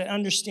to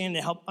understand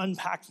and help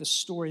unpack the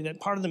story, that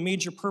part of the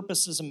major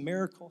purposes of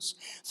miracles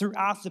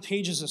throughout the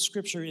pages of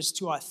Scripture is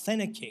to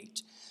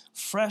authenticate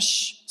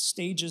fresh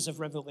stages of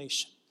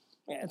revelation.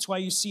 That's why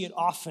you see it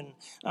often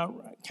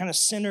kind of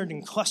centered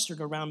and clustered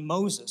around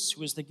Moses,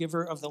 who was the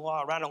giver of the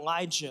law, around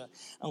Elijah,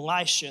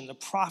 Elisha, and the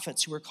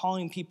prophets who were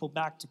calling people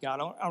back to God,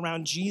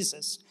 around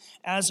Jesus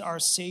as our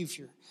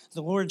Savior,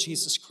 the Lord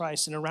Jesus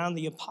Christ, and around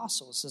the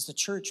apostles as the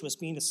church was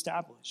being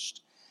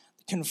established,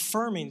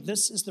 confirming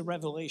this is the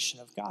revelation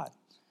of God.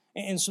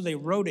 And so they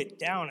wrote it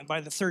down. And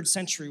by the 3rd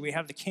century, we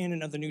have the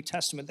canon of the New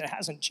Testament that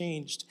hasn't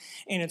changed.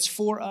 And it's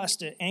for us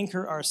to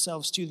anchor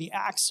ourselves to the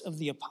Acts of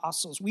the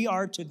Apostles. We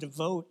are to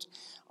devote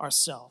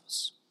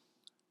ourselves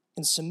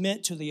and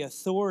submit to the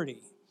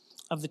authority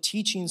of the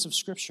teachings of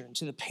Scripture and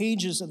to the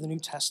pages of the New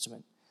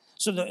Testament.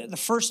 So the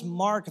first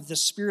mark of the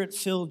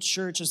Spirit-filled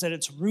church is that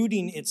it's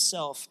rooting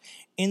itself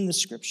in the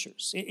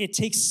Scriptures. It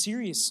takes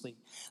seriously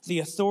the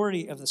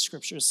authority of the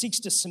Scriptures, seeks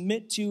to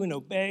submit to and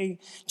obey,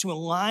 to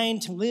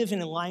align, to live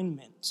in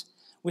alignment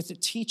with the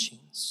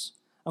teachings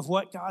of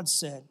what God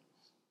said.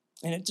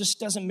 And it just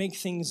doesn't make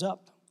things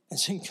up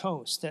as it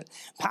goes, that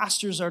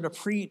pastors are to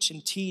preach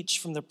and teach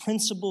from the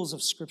principles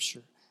of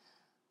Scripture,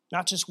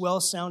 not just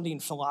well-sounding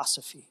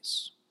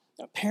philosophies.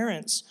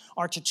 Parents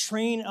are to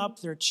train up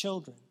their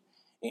children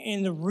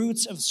in the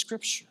roots of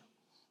Scripture,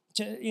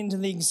 into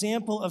the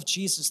example of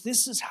Jesus.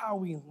 This is how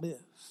we live.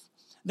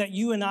 That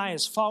you and I,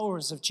 as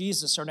followers of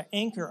Jesus, are to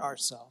anchor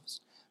ourselves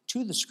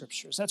to the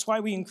Scriptures. That's why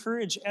we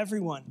encourage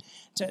everyone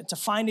to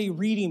find a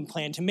reading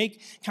plan, to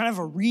make kind of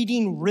a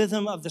reading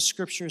rhythm of the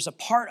Scriptures a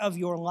part of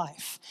your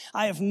life.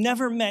 I have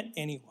never met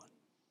anyone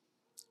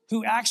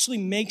who actually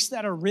makes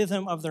that a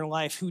rhythm of their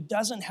life, who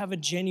doesn't have a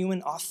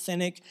genuine,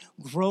 authentic,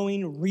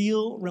 growing,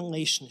 real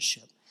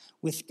relationship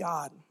with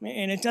God.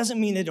 And it doesn't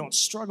mean they don't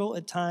struggle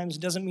at times.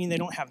 It doesn't mean they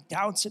don't have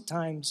doubts at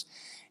times.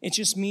 It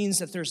just means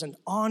that there's an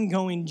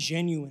ongoing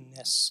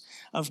genuineness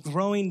of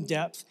growing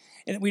depth.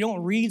 And we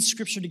don't read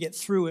Scripture to get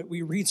through it.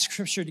 We read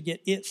Scripture to get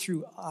it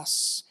through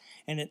us.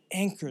 And it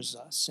anchors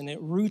us and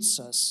it roots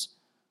us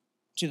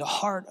to the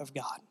heart of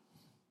God.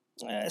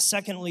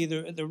 Secondly,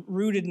 the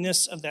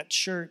rootedness of that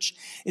church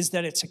is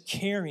that it's a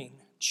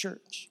caring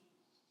church.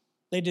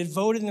 They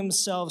devoted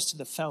themselves to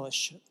the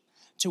fellowship,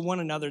 to one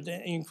another.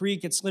 In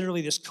Greek, it's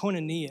literally this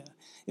koinonia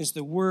is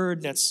the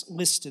word that's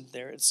listed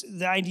there. It's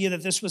the idea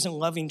that this was a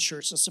loving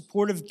church, a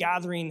supportive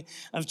gathering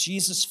of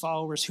Jesus'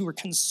 followers who were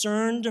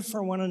concerned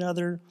for one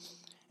another,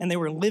 and they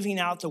were living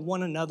out the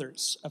one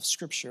another's of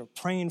Scripture,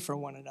 praying for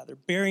one another,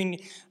 bearing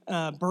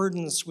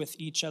burdens with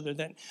each other,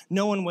 that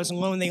no one was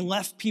alone. They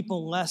left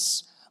people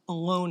less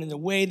alone in the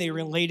way they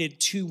related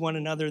to one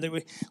another. They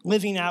were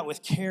living out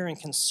with care and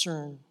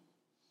concern.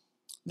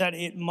 that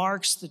it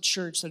marks the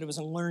church, that it was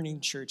a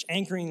learning church,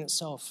 anchoring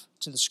itself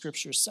to the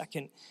scriptures.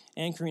 Second,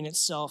 anchoring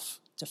itself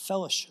to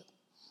fellowship,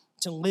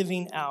 to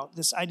living out,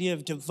 this idea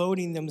of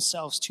devoting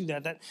themselves to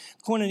that. That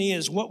koinonia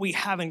is what we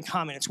have in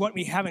common. It's what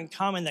we have in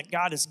common that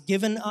God has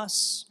given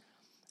us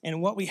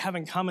and what we have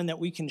in common that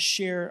we can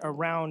share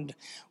around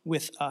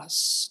with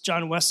us.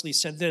 John Wesley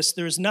said this: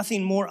 there is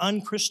nothing more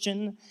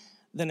unchristian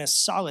than a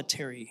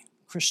solitary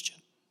Christian.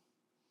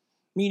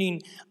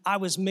 Meaning, I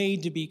was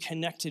made to be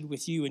connected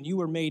with you, and you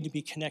were made to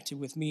be connected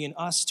with me, and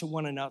us to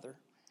one another.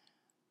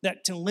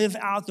 That to live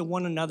out the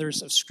one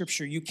another's of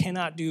Scripture, you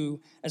cannot do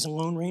as a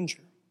lone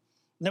ranger.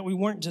 That we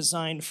weren't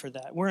designed for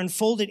that. We're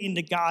enfolded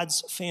into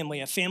God's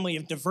family, a family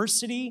of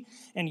diversity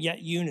and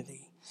yet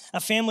unity. A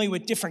family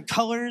with different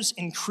colors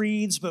and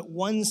creeds, but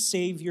one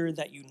Savior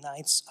that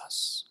unites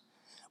us.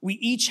 We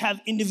each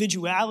have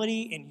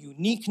individuality and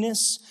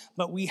uniqueness,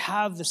 but we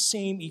have the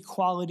same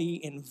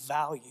equality and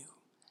value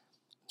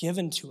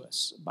given to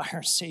us by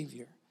our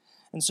Savior.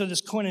 And so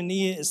this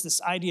koinonia is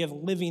this idea of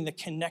living the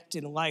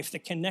connected life. The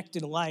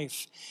connected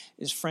life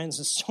is, friends,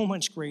 is so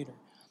much greater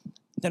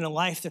than a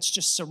life that's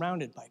just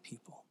surrounded by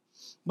people.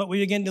 But we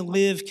begin to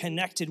live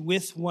connected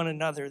with one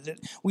another, that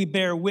we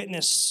bear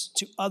witness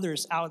to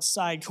others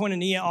outside.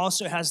 Koinonia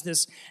also has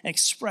this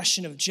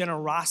expression of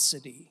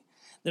generosity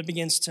that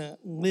begins to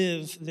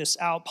live this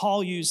out.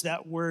 Paul used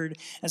that word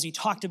as he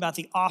talked about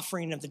the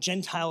offering of the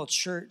Gentile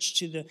church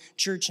to the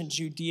church in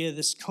Judea,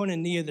 this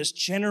koinonia, this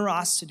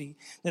generosity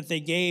that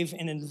they gave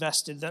and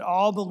invested, that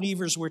all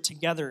believers were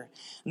together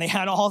and they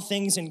had all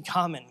things in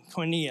common,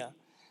 koinonia.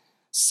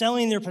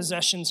 Selling their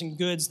possessions and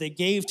goods, they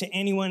gave to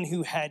anyone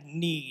who had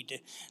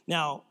need.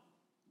 Now,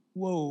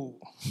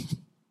 whoa.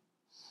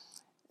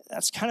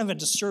 That's kind of a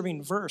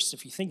disturbing verse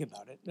if you think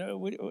about it.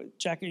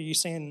 Jack, are you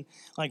saying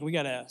like we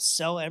got to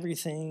sell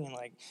everything and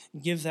like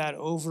give that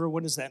over?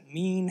 What does that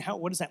mean?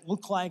 What does that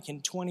look like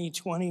in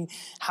 2020?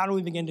 How do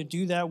we begin to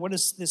do that? What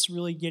is this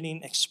really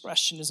getting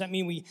expression? Does that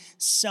mean we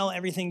sell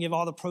everything, give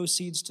all the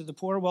proceeds to the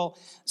poor? Well,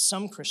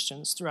 some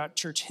Christians throughout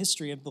church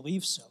history have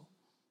believed so.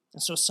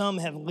 And so some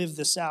have lived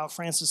this out.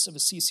 Francis of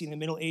Assisi in the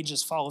Middle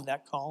Ages followed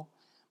that call.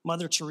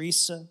 Mother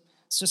Teresa,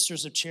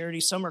 Sisters of Charity,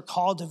 some are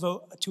called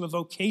to a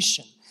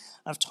vocation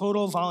of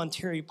total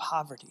voluntary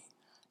poverty,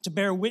 to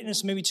bear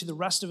witness maybe to the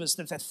rest of us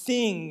that the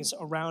things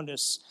around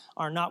us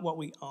are not what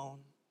we own,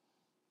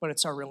 but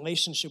it's our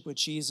relationship with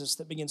Jesus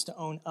that begins to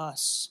own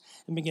us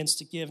and begins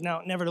to give.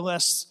 Now,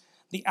 nevertheless,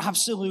 the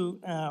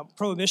absolute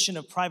prohibition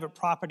of private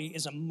property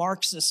is a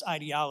Marxist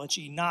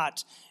ideology,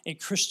 not a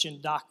Christian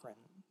doctrine.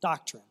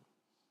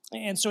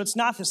 And so it's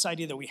not this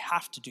idea that we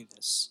have to do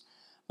this,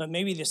 but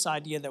maybe this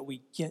idea that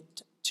we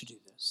get to do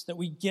this, that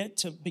we get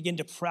to begin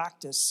to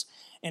practice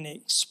and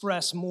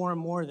express more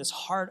and more this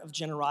heart of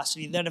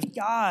generosity, that if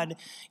God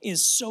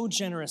is so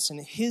generous in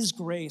his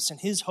grace and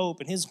his hope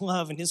and his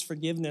love and his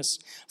forgiveness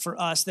for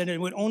us, that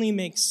it would only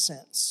make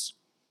sense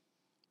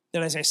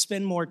that as I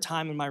spend more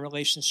time in my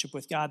relationship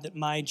with God, that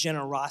my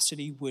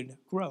generosity would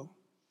grow.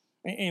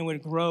 And it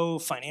would grow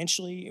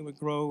financially, it would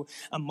grow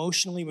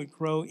emotionally, it would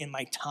grow in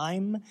my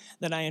time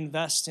that I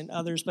invest in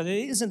others. But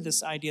it isn't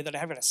this idea that I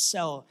have to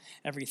sell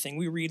everything.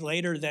 We read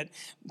later that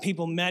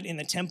people met in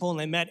the temple and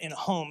they met in a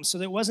home. So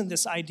there wasn't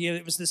this idea,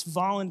 it was this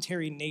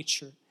voluntary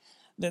nature,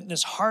 that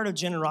this heart of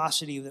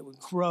generosity that would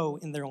grow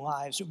in their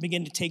lives, would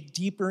begin to take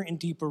deeper and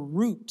deeper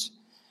root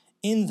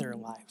in their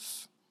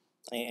life.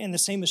 And the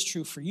same is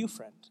true for you,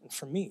 friend, and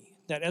for me.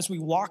 That as we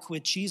walk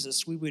with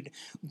Jesus, we would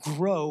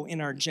grow in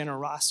our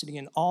generosity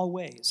in all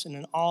ways and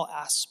in all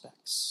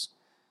aspects.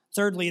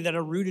 Thirdly, that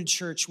a rooted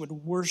church would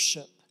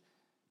worship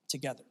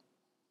together.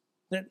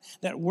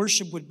 That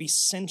worship would be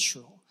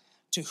central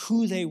to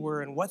who they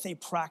were and what they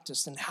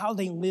practiced and how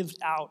they lived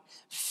out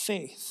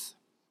faith.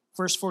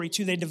 Verse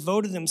 42, they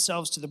devoted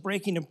themselves to the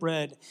breaking of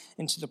bread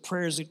and to the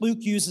prayers. Luke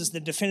uses the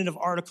definitive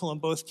article in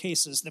both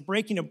cases. The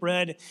breaking of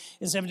bread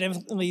is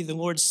evidently the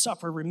Lord's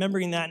Supper,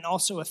 remembering that, and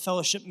also a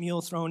fellowship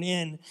meal thrown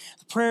in.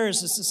 The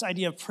prayers is this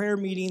idea of prayer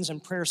meetings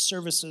and prayer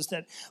services,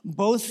 that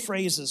both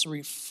phrases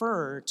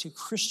refer to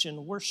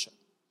Christian worship.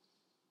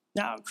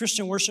 Now,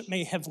 Christian worship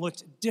may have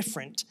looked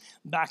different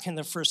back in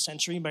the first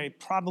century, but it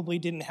probably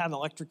didn't have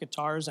electric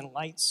guitars and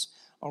lights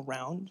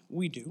around.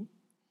 We do.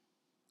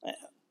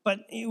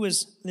 But it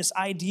was this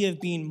idea of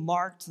being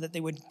marked, that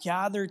they would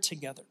gather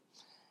together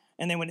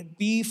and they would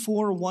be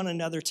for one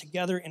another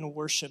together in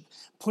worship,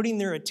 putting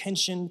their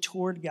attention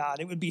toward God.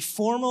 It would be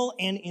formal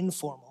and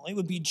informal. It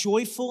would be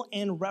joyful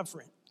and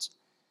reverent.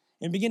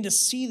 And begin to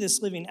see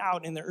this living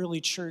out in the early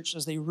church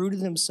as they rooted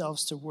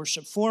themselves to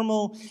worship,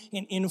 formal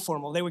and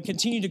informal. They would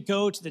continue to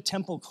go to the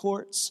temple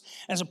courts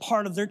as a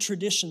part of their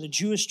tradition, the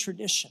Jewish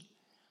tradition.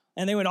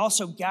 And they would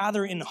also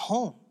gather in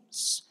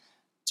homes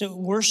to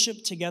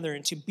worship together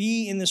and to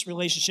be in this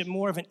relationship,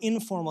 more of an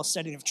informal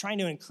setting of trying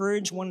to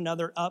encourage one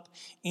another up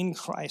in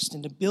Christ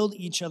and to build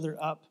each other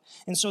up.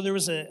 And so there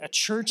was a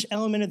church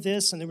element of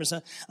this, and there was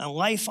a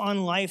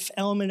life-on-life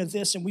element of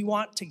this, and we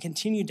want to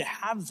continue to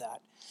have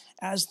that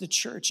as the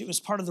church. It was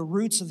part of the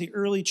roots of the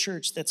early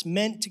church that's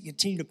meant to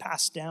continue to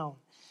pass down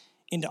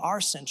into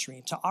our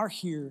century, to our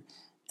here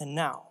and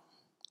now.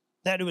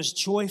 That it was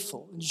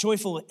joyful,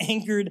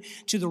 anchored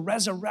to the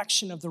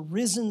resurrection of the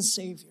risen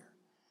Savior.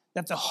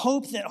 That the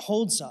hope that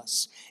holds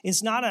us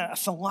is not a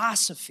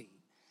philosophy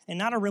and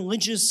not a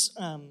religious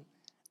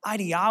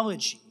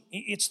ideology.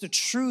 It's the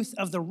truth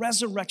of the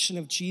resurrection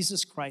of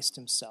Jesus Christ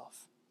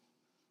himself.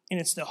 And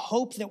it's the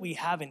hope that we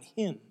have in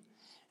him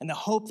and the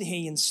hope that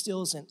he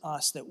instills in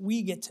us that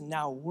we get to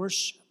now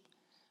worship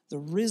the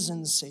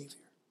risen Savior.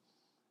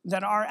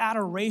 That our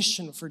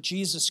adoration for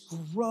Jesus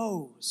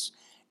grows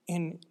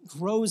in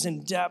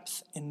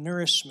depth and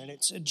nourishment.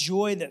 It's a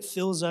joy that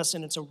fills us,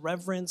 and it's a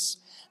reverence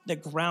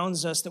that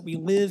grounds us, that we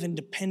live in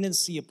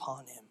dependency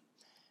upon him.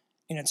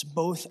 And it's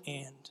both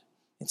and.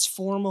 It's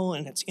formal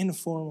and it's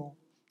informal.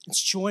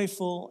 It's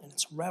joyful and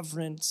it's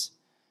reverent.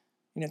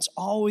 And it's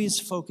always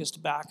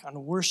focused back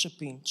on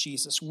worshiping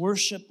Jesus.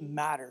 Worship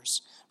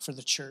matters for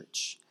the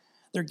church.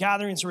 Their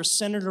gatherings were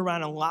centered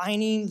around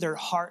aligning their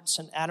hearts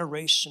in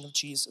adoration of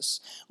Jesus,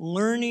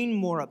 learning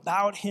more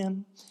about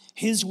him,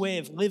 his way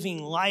of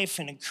living life,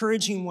 and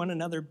encouraging one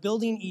another,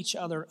 building each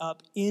other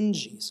up in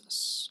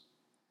Jesus.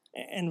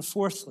 And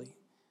fourthly,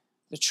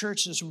 the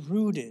church is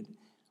rooted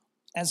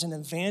as an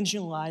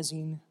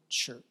evangelizing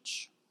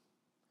church.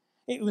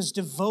 It was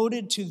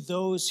devoted to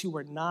those who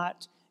were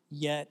not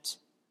yet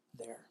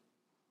there.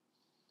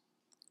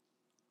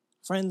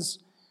 Friends,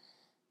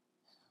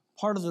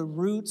 part of the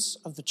roots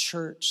of the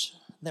church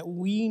that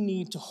we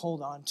need to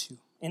hold on to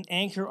and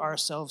anchor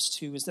ourselves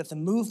to is that the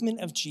movement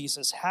of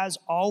Jesus has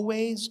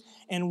always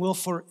and will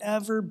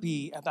forever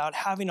be about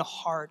having a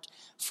heart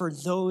for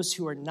those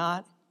who are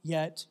not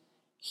yet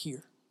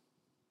here.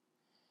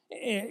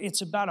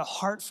 It's about a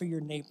heart for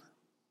your neighbor.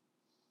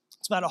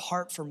 It's about a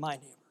heart for my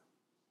neighbor.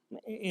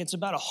 It's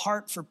about a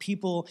heart for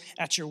people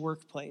at your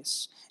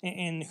workplace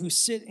and who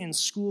sit in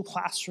school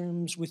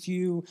classrooms with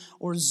you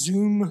or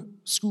Zoom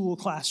school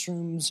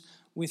classrooms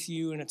with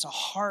you. And it's a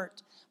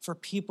heart for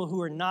people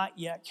who are not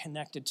yet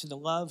connected to the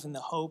love and the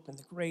hope and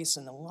the grace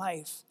and the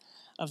life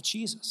of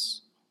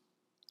Jesus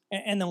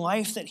and the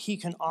life that he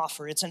can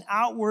offer. It's an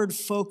outward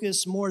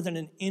focus more than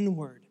an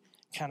inward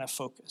kind of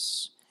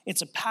focus.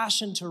 It's a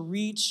passion to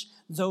reach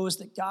those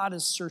that God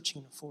is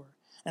searching for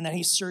and that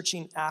he's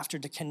searching after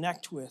to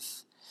connect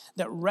with.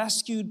 That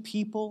rescued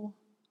people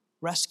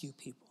rescue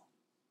people.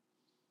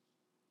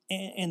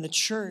 And the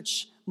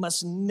church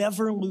must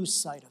never lose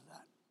sight of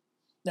that.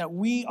 That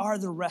we are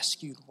the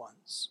rescued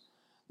ones.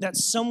 That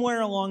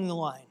somewhere along the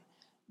line,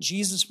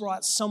 Jesus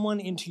brought someone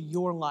into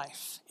your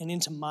life and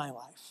into my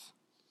life.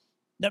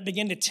 That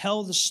began to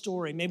tell the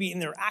story, maybe in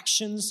their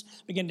actions,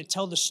 began to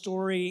tell the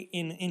story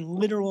in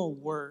literal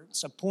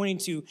words, pointing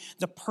to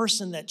the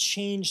person that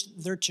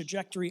changed their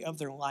trajectory of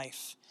their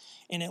life.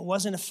 And it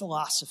wasn't a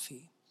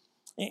philosophy.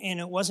 And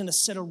it wasn't a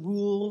set of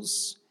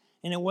rules,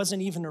 and it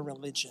wasn't even a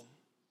religion.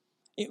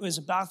 It was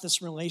about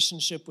this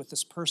relationship with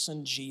this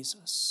person,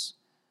 Jesus,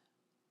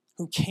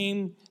 who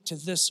came to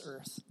this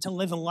earth to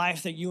live a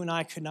life that you and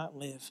I could not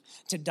live,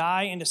 to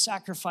die and to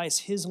sacrifice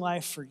his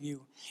life for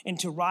you, and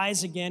to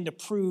rise again to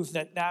prove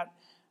that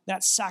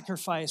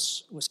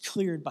sacrifice was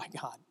cleared by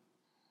God,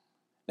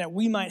 that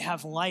we might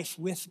have life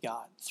with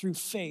God through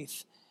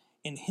faith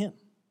in him,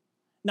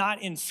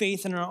 not in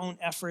faith in our own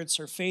efforts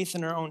or faith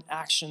in our own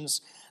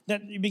actions.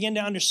 That you begin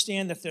to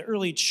understand that the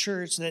early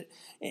church, that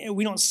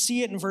we don't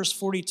see it in verse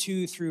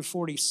 42 through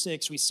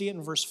 46, we see it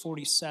in verse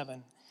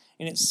 47.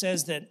 And it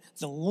says that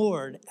the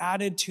Lord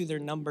added to their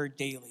number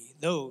daily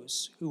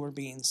those who were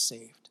being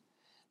saved.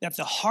 That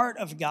the heart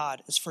of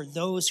God is for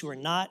those who are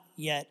not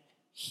yet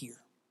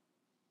here.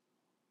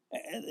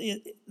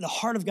 The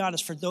heart of God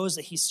is for those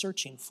that he's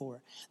searching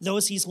for,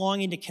 those he's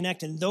longing to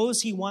connect, and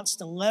those he wants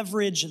to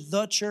leverage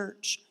the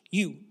church,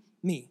 you,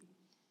 me,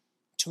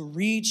 to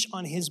reach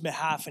on his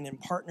behalf and in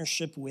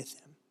partnership with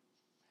him.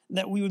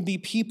 That we would be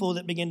people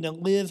that begin to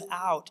live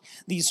out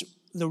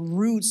the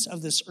roots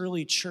of this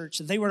early church.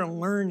 They were a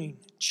learning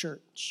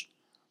church.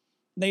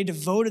 They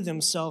devoted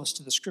themselves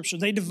to the scripture.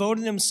 They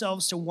devoted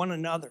themselves to one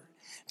another,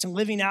 to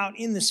living out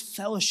in this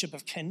fellowship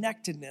of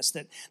connectedness,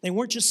 that they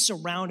weren't just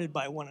surrounded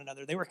by one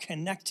another. They were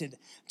connected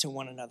to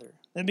one another.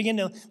 They began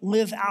to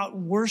live out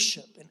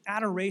worship and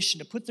adoration,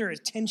 to put their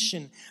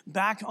attention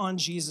back on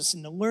Jesus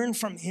and to learn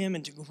from him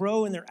and to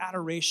grow in their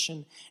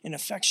adoration and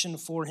affection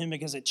for him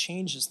because it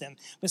changes them.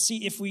 But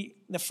see,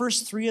 the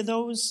first three of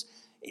those,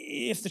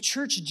 if the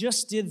church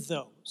just did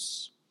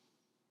those,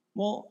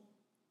 well,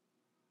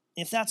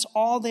 if that's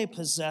all they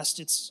possessed,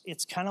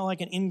 it's kind of like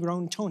an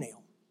ingrown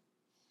toenail.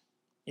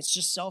 It's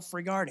just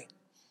self-regarding.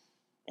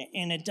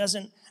 And it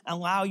doesn't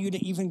allow you to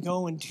even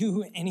go and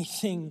do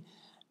anything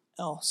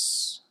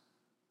else.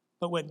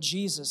 But what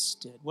Jesus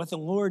did, what the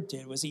Lord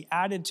did, was he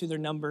added to their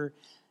number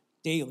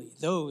daily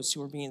those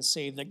who are being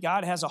saved. That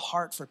God has a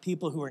heart for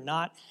people who are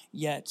not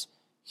yet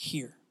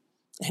here.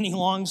 And he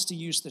longs to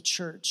use the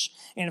church.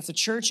 And if the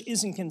church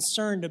isn't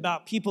concerned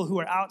about people who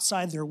are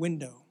outside their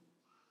window,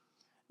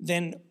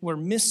 then we're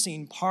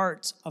missing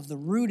part of the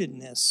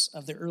rootedness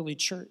of the early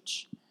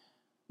church.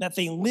 That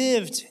they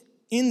lived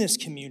in this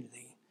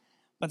community,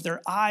 but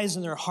their eyes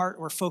and their heart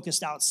were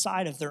focused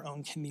outside of their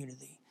own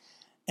community.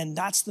 And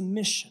that's the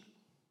mission.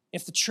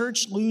 If the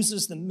church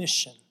loses the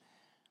mission,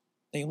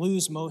 they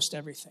lose most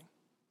everything.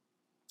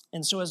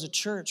 And so as a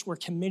church, we're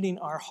committing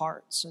our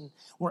hearts, and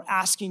we're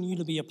asking you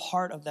to be a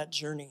part of that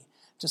journey,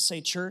 to say,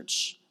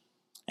 church,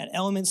 at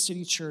Element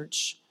City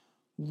Church,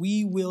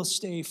 we will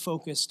stay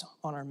focused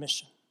on our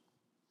mission,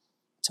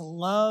 to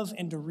love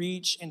and to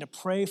reach and to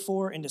pray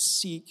for and to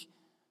seek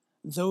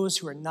those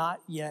who are not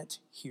yet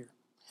here.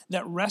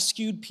 That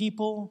rescued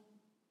people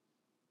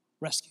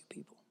rescue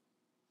people.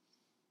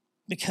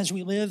 Because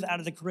we live out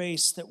of the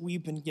grace that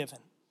we've been given.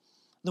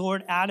 The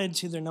Lord added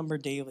to their number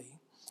daily.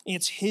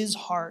 It's his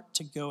heart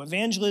to go.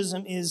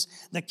 Evangelism is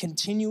the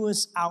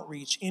continuous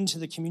outreach into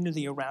the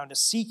community around us,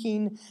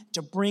 seeking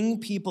to bring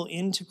people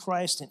into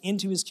Christ and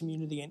into his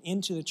community and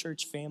into the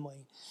church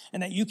family,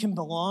 and that you can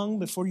belong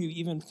before you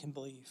even can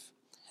believe.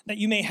 That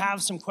you may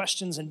have some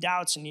questions and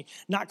doubts and you're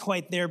not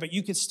quite there, but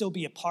you could still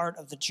be a part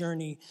of the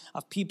journey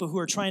of people who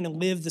are trying to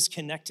live this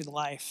connected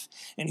life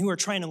and who are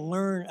trying to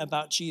learn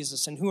about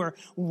Jesus and who are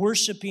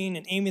worshiping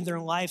and aiming their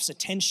life's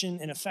attention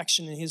and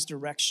affection in his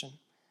direction.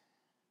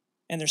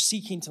 And they're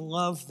seeking to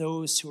love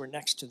those who are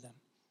next to them,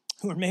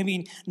 who are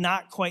maybe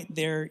not quite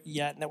there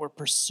yet and that we're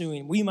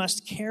pursuing. We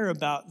must care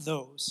about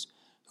those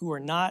who are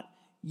not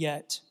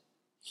yet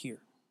here.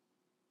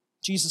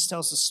 Jesus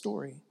tells the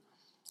story,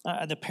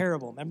 the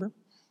parable, remember?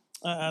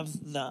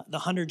 Of the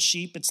 100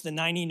 sheep. It's the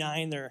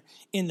 99, they're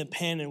in the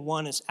pen and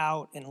one is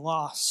out and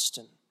lost.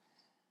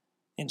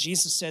 And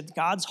Jesus said,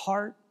 God's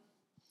heart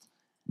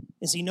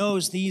is he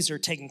knows these are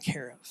taken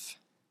care of.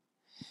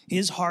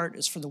 His heart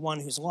is for the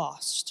one who's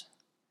lost.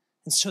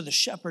 And so the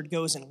shepherd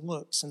goes and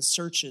looks and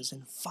searches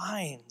and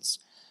finds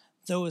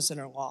those that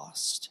are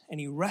lost, and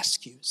he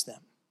rescues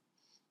them.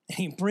 And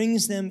he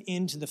brings them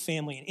into the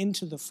family and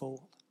into the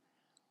fold.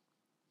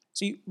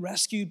 See,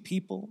 rescued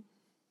people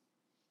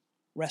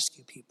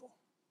rescue people.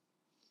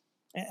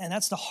 And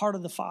that's the heart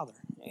of the Father.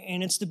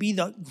 And it's to be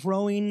the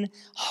growing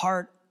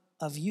heart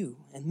of you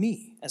and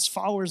me as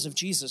followers of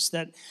Jesus,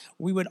 that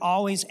we would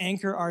always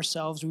anchor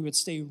ourselves, we would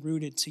stay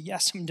rooted to,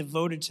 yes, I'm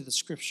devoted to the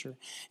scripture.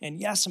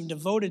 And yes, I'm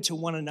devoted to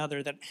one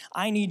another, that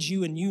I need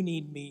you and you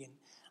need me. And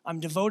I'm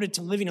devoted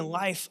to living a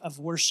life of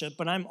worship,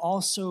 but I'm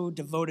also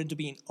devoted to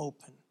being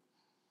open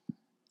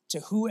to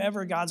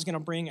whoever God's going to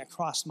bring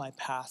across my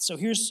path. So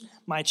here's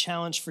my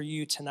challenge for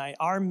you tonight.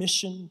 Our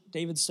mission,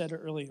 David said it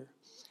earlier,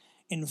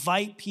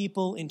 invite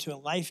people into a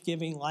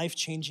life-giving,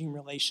 life-changing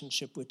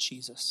relationship with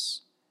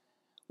Jesus.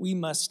 We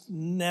must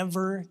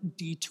never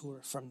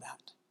detour from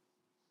that.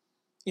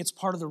 It's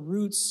part of the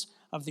roots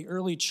of the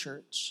early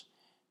church.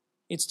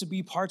 It's to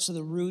be parts of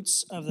the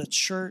roots of the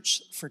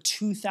church for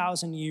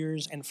 2,000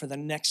 years and for the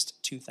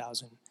next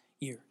 2,000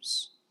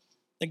 years.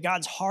 That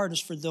God's heart is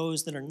for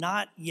those that are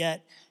not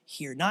yet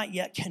here, not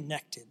yet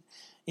connected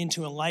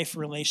into a life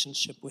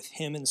relationship with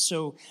him. And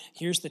so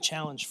here's the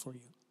challenge for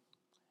you,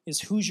 is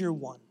who's your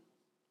one?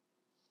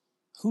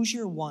 Who's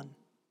your one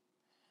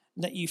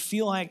that you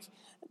feel like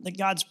that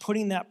God's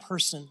putting that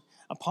person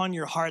upon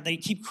your heart? They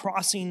keep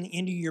crossing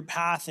into your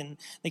path and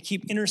they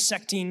keep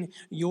intersecting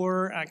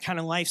your kind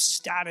of life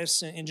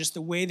status and just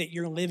the way that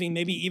you're living.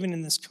 Maybe even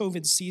in this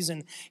COVID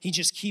season, he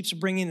just keeps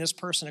bringing this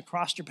person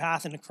across your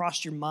path and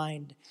across your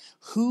mind.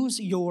 Who's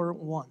your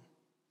one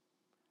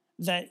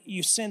that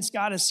you sense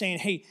God is saying,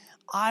 hey,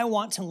 I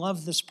want to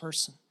love this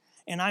person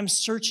and I'm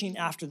searching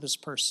after this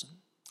person.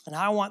 And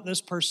I want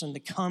this person to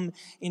come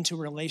into a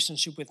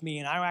relationship with me,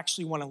 and I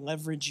actually want to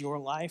leverage your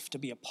life to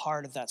be a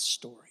part of that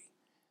story.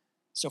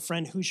 So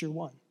friend, who's your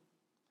one?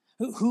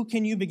 Who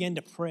can you begin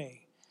to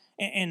pray?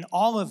 And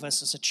all of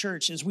us as a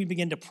church, as we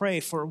begin to pray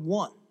for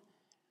one,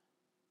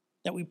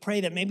 that we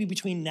pray that maybe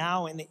between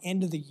now and the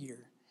end of the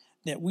year,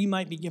 that we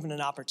might be given an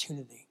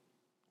opportunity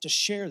to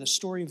share the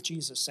story of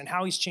Jesus and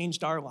how he's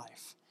changed our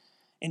life,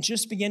 and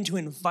just begin to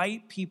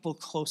invite people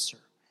closer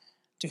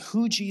to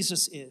who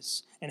Jesus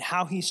is and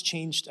how he's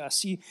changed us.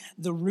 See,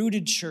 the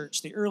rooted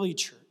church, the early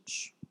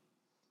church,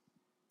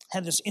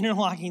 had this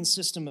interlocking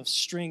system of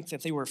strength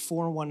that they were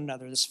for one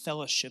another, this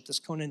fellowship, this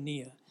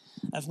koinonia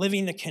of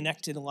living the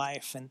connected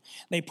life. And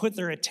they put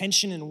their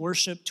attention and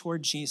worship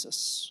toward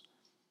Jesus.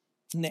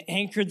 And they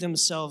anchored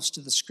themselves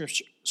to the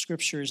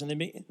scriptures,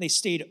 and they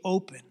stayed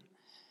open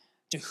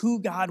to who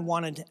God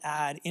wanted to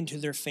add into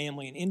their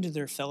family and into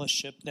their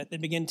fellowship, that they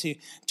begin to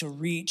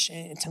reach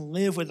and to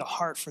live with a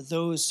heart for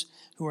those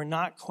who are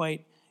not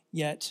quite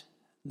yet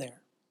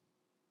there.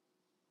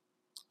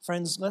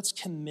 Friends, let's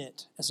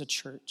commit as a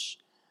church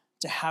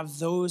to have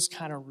those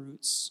kind of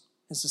roots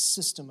as a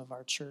system of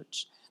our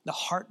church, the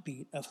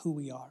heartbeat of who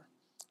we are.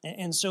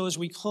 And so as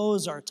we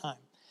close our time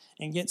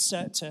and get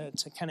set to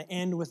kind of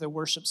end with a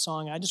worship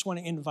song, I just want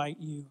to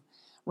invite you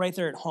right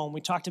there at home.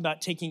 We talked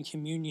about taking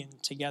communion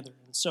together.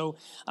 And so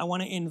I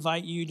want to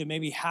invite you to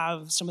maybe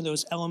have some of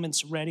those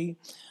elements ready,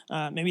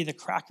 maybe the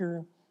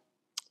cracker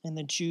and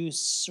the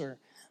juice, or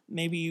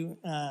maybe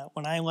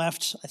when I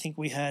left, I think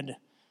we had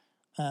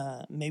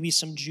maybe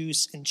some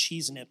juice and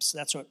cheese nips.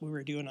 That's what we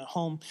were doing at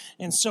home.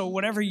 And so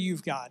whatever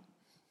you've got,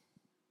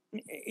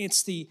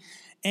 it's the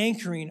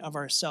anchoring of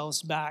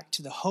ourselves back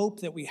to the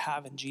hope that we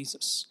have in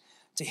Jesus,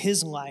 to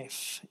his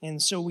life.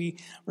 And so we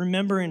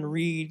remember and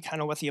read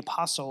kind of what the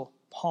Apostle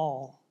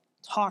Paul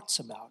talks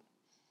about.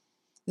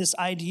 This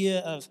idea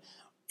of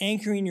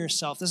anchoring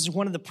yourself. This is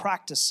one of the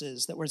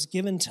practices that was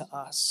given to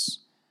us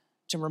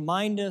to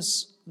remind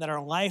us that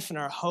our life and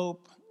our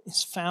hope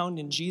is found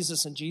in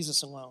Jesus and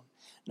Jesus alone.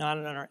 Not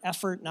in our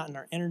effort, not in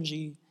our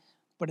energy,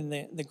 but in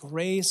the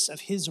grace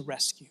of his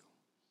rescue.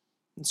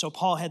 And so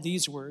Paul had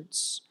these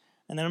words,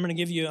 and then I'm going to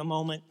give you a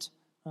moment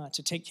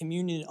to take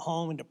communion at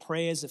home and to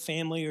pray as a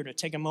family, or to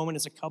take a moment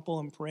as a couple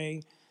and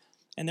pray.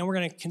 And then we're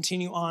going to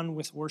continue on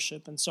with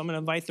worship. And so I'm going to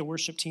invite the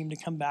worship team to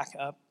come back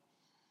up.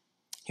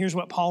 Here's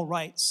what Paul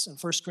writes in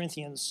 1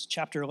 Corinthians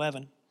chapter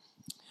 11.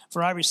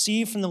 For I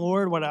received from the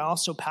Lord what I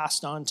also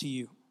passed on to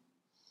you.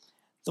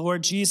 The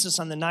Lord Jesus,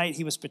 on the night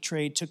he was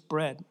betrayed, took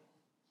bread.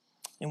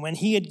 And when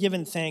he had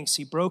given thanks,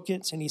 he broke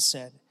it and he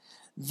said,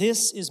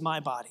 "This is my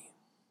body,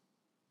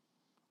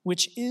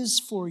 which is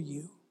for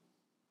you."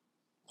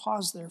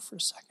 Pause there for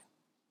a second.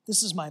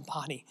 This is my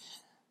body,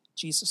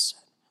 Jesus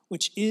said,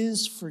 which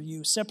is for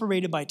you,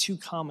 separated by 2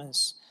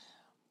 commas,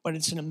 but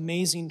it's an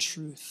amazing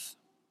truth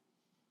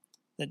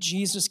that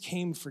Jesus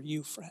came for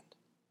you, friend.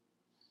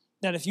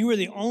 That if you were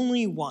the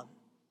only one,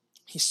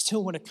 he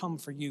still would have come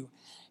for you.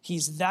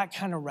 He's that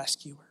kind of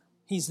rescuer.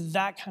 He's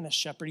that kind of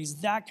shepherd.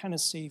 He's that kind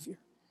of savior.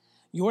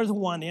 You're the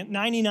one.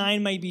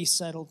 99 might be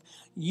settled.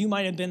 You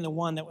might have been the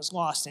one that was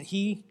lost, and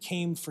he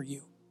came for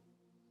you.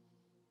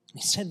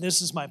 He said, "This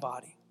is my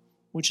body,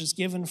 which is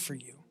given for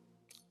you.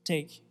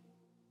 Take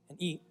and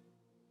eat."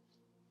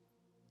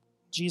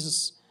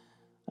 Jesus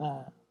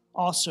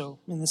also,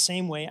 in the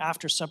same way,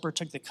 after supper,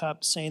 took the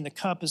cup, saying, "The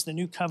cup is the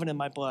new covenant in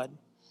my blood.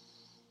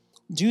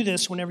 Do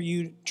this whenever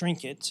you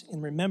drink it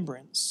in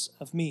remembrance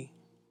of me."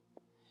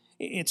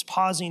 It's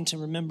pausing to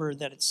remember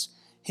that it's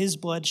his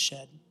blood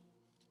shed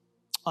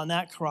on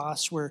that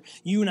cross where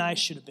you and I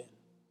should have been.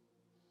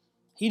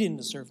 He didn't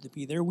deserve to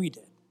be there, we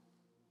did.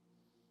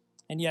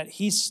 And yet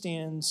he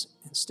stands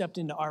and stepped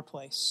into our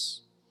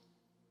place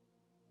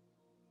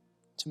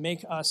to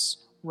make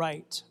us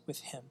right with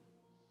him.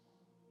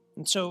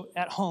 And so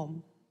at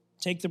home,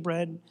 take the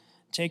bread,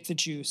 take the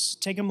juice,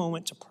 take a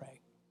moment to pray.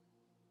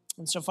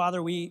 And so,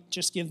 Father, we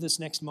just give this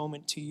next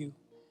moment to you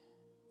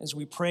as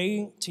we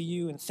pray to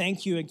you and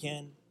thank you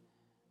again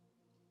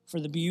for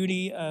the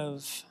beauty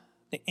of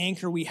the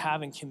anchor we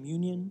have in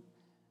communion,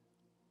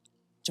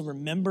 to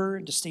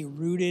remember, to stay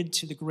rooted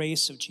to the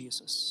grace of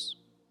Jesus.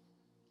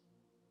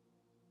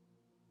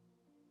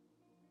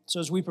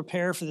 So as we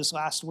prepare for this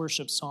last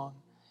worship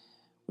song,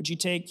 would you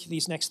take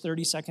these next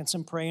 30 seconds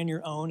and pray in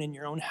your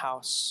own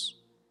house?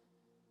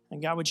 And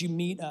God, would you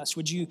meet us?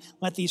 Would you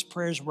let these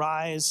prayers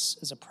rise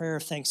as a prayer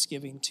of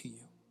thanksgiving to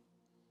you?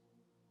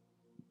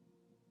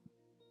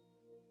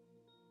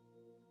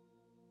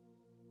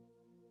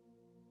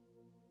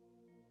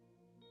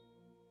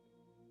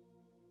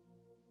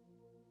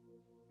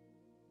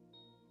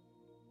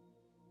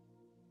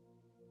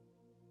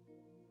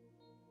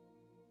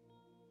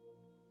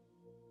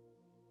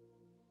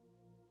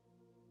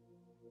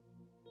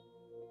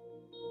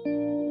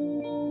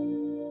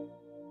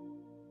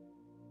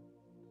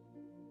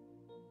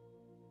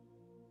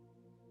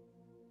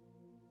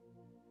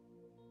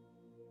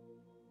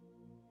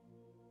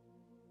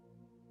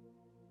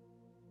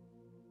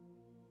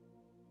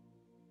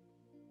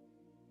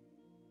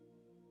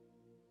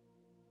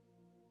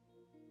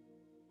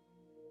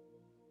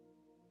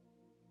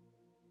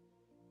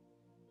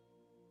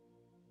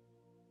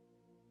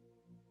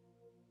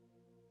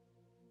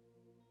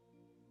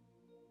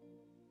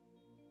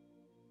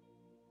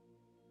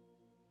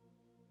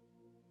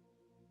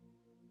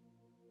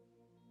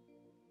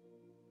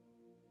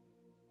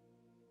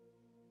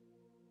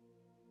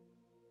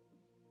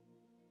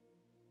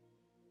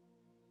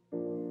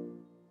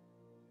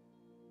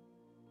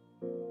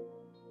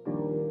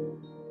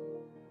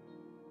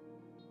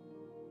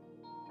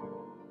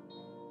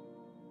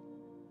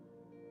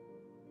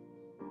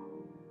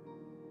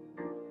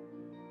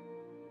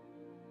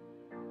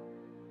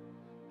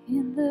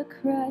 In the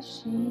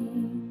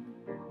crushing,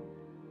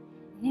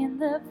 in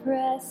the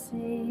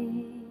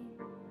pressing,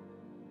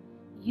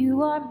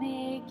 you are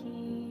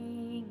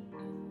making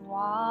new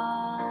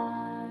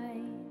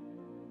wine.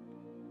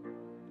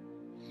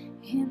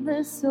 In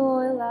the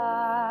soil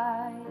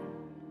I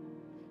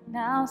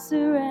now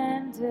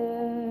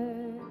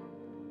surrender,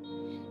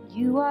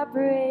 you are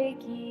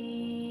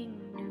breaking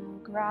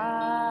new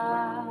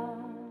ground.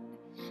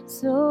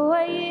 So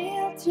I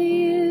yield to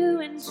you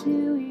and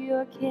to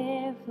your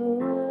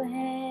careful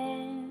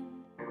hand.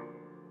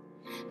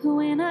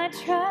 When I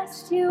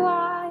trust you,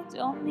 I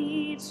don't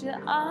need to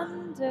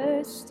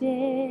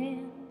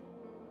understand.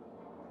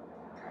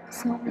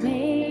 So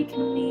make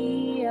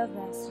me a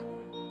vessel,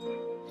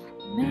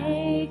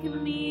 make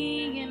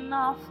me an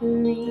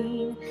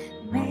offering,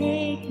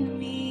 make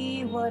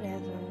me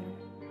whatever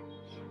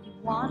you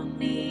want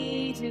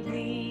me to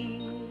be.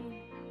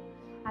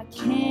 I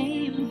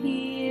came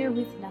here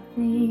with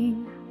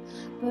nothing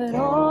but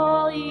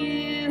all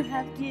you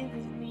have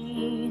given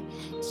me.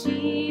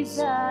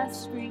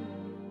 Jesus, bring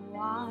the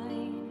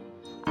wine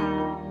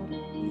out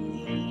of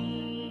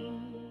me.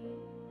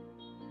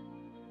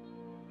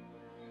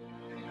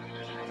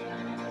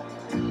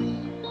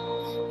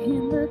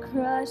 In the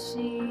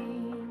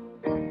crushing,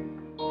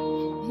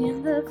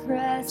 in the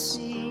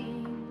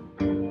pressing,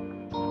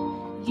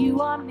 you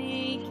are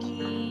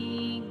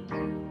making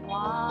new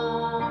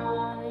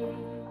wine.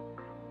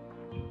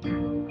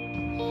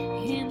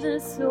 In the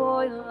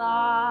soil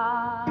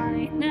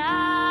I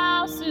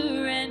now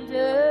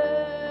surrender,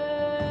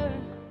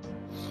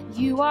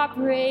 you are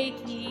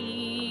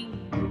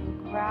breaking new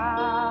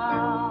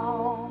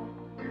ground.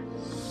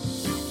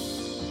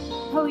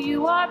 Oh,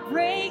 you are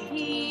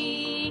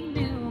breaking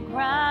new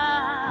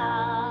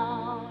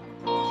ground.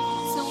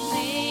 So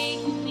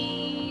make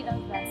me a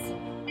vessel,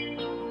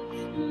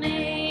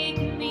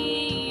 make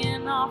me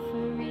an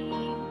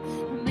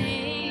offering,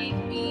 make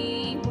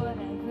me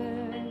whatever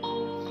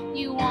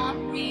you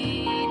want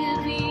me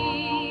to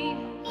be.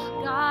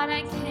 God,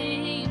 I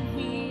came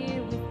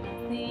here with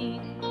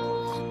nothing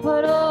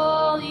but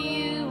all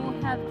you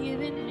have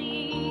given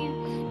me.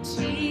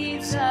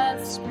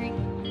 Jesus, bring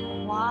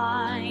the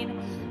wine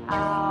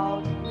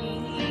out of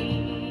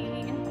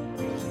me.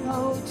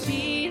 Oh,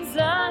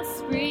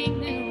 Jesus, bring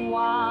new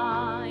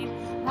wine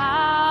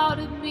out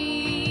of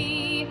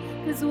me.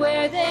 'Cause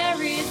where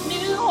there is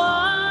new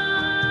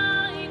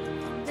wine,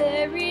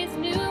 there is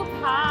new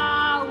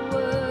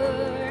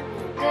power,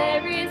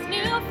 there is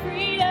new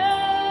freedom,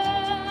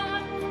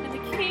 and the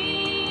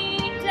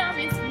kingdom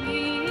is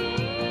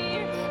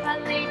here. I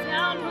lay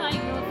down my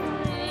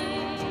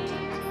offerings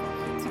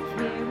to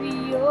carry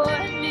your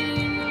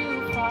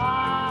new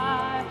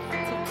fire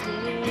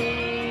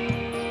today.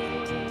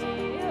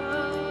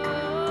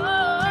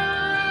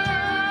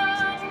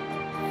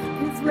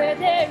 Cause where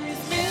there is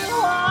new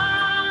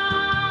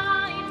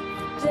wine,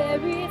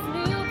 there is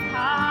new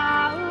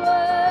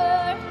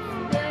power,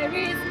 there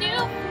is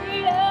new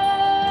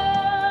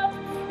freedom,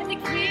 and the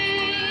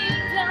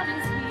kingdom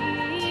is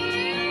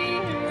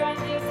here. I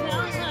lay down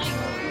my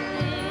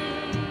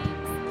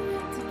offerings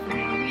to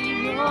carry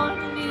your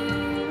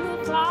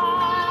new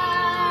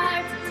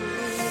fire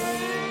today.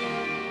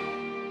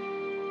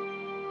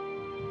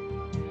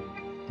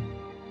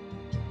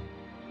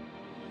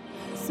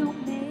 So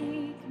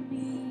make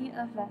me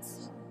a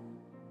vessel,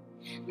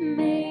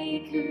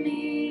 make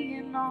me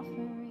an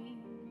offering,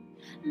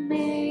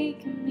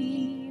 make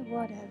me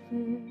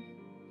whatever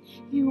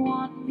you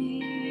want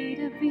me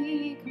to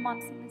be. Come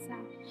on, sing this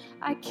out.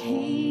 I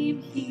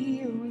came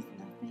here with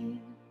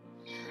nothing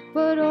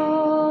but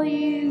all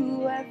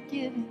you have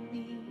given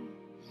me.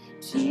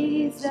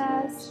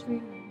 Jesus,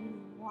 bring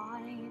new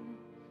wine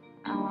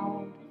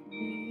out of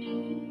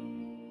me.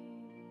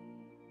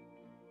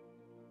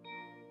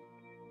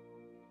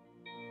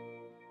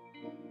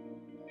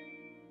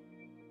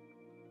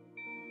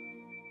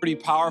 Pretty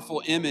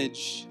powerful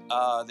image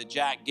that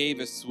Jack gave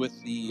us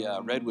with the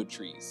redwood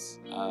trees.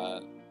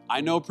 I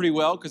know pretty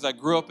well because I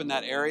grew up in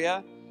that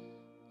area.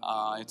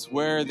 It's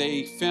where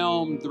they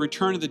filmed The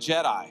Return of the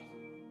Jedi,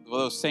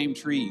 those same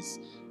trees.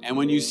 And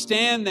when you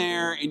stand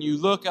there and you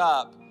look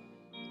up,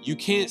 you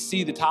can't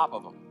see the top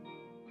of them.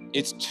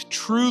 It's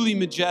truly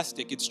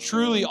majestic. It's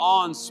truly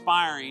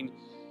awe-inspiring.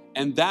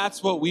 And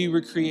that's what we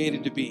were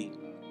created to be.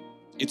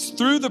 It's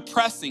through the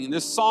pressing. In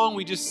this song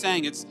we just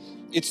sang, it's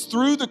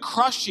through the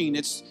crushing.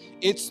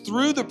 It's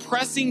through the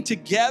pressing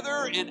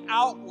together and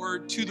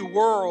outward to the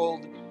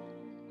world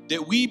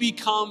that we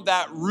become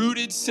that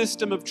rooted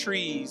system of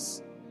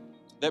trees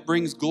that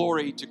brings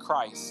glory to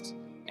Christ.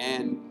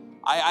 And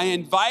I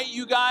invite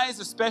you guys,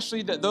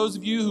 especially that those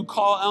of you who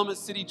call Element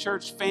City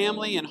Church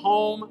family and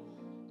home,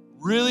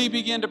 really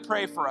begin to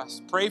pray for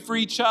us. Pray for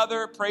each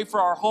other. Pray for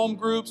our home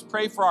groups.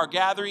 Pray for our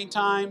gathering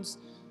times.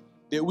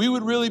 That we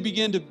would really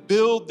begin to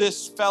build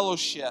this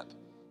fellowship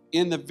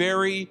in the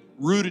very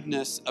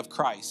rootedness of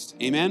Christ.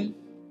 Amen?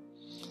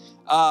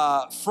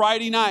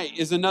 Friday night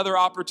is another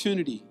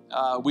opportunity.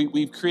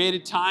 We've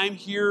created time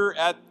here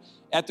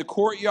at the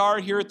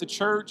courtyard here at the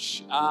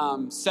church.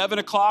 7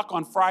 o'clock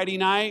on Friday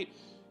night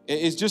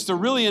is just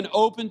an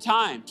open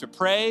time to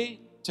pray,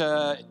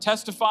 to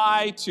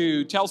testify,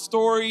 to tell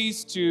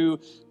stories, to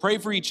pray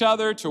for each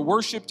other, to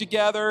worship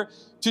together,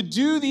 to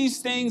do these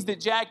things that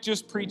Jack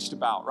just preached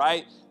about,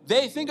 right?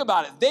 Think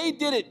about it. They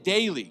did it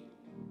daily.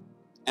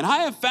 And I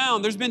have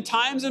found there's been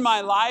times in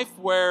my life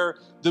where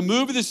the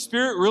move of the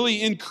Spirit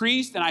really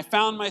increased, and I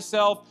found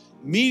myself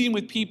meeting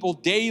with people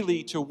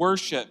daily to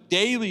worship,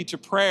 daily to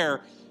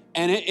prayer,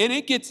 and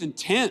it gets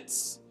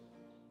intense.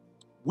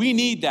 We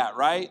need that,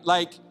 right?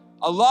 Like,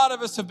 a lot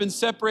of us have been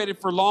separated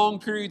for long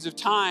periods of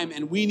time,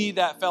 and we need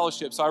that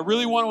fellowship. So I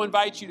really want to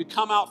invite you to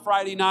come out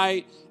Friday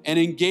night and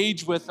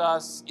engage with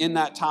us in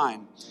that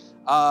time.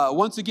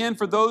 Once again,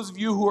 for those of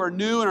you who are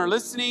new and are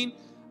listening,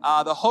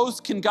 the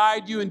host can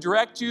guide you and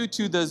direct you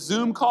to the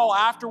Zoom call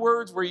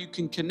afterwards where you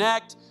can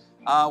connect.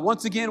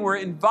 Once again, we're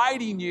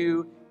inviting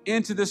you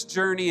into this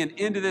journey and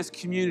into this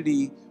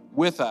community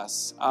with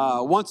us.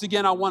 Once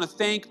again, I want to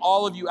thank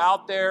all of you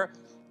out there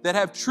that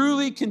have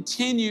truly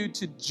continued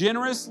to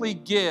generously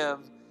give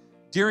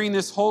during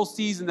this whole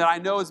season that I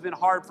know has been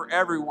hard for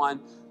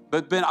everyone.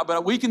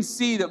 But we can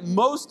see that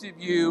most of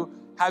you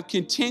have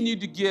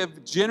continued to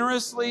give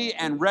generously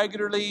and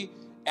regularly.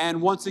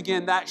 And once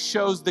again, that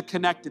shows the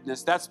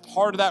connectedness. That's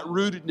part of that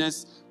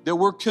rootedness, that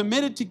we're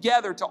committed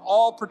together to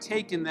all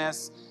partake in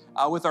this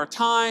with our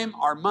time,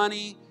 our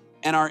money,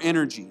 and our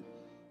energy.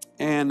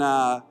 And,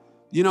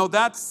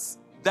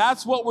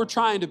 that's what we're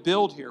trying to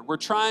build here. We're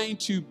trying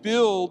to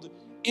build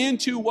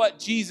into what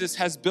Jesus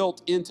has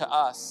built into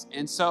us.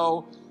 And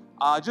so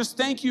just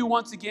thank you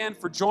once again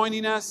for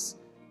joining us,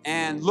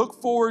 and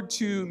look forward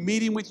to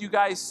meeting with you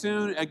guys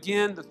soon.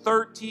 Again, the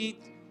 13th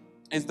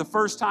is the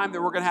first time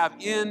that we're going to have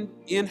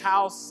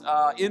in-house,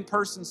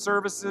 in-person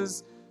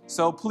services.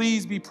 So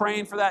please be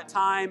praying for that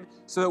time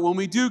so that when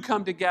we do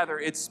come together,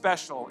 it's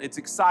special, it's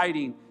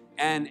exciting,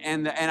 and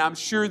I'm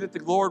sure that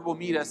the Lord will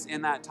meet us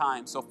in that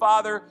time. So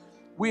Father,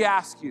 we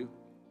ask you,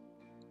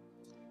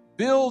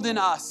 build in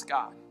us,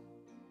 God,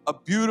 a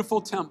beautiful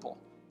temple.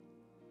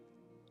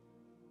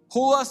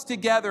 Pull us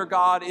together,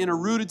 God, in a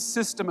rooted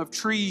system of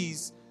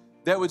trees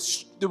that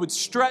would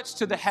stretch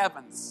to the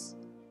heavens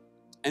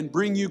and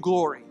bring you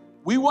glory.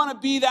 We want to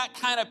be that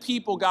kind of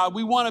people, God.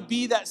 We want to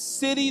be that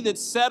city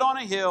that's set on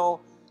a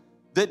hill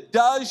that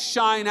does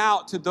shine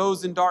out to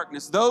those in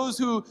darkness, those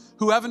who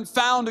haven't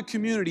found a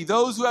community,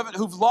 those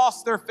who've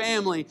lost their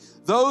family,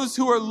 those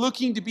who are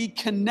looking to be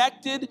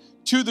connected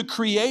to the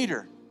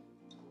Creator.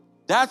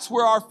 That's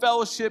where our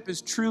fellowship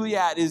is truly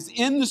at. It is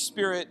in the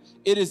Spirit,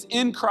 it is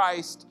in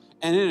Christ,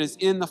 and it is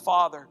in the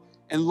Father.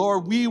 And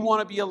Lord, we want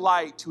to be a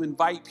light to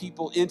invite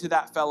people into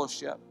that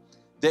fellowship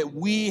that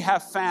we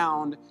have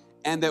found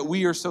and that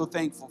we are so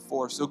thankful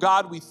for. So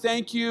God, we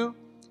thank you,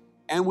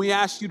 and we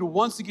ask you to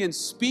once again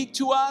speak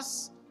to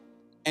us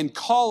and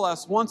call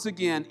us once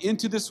again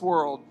into this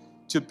world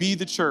to be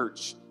the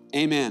church.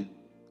 Amen.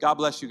 God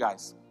bless you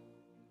guys.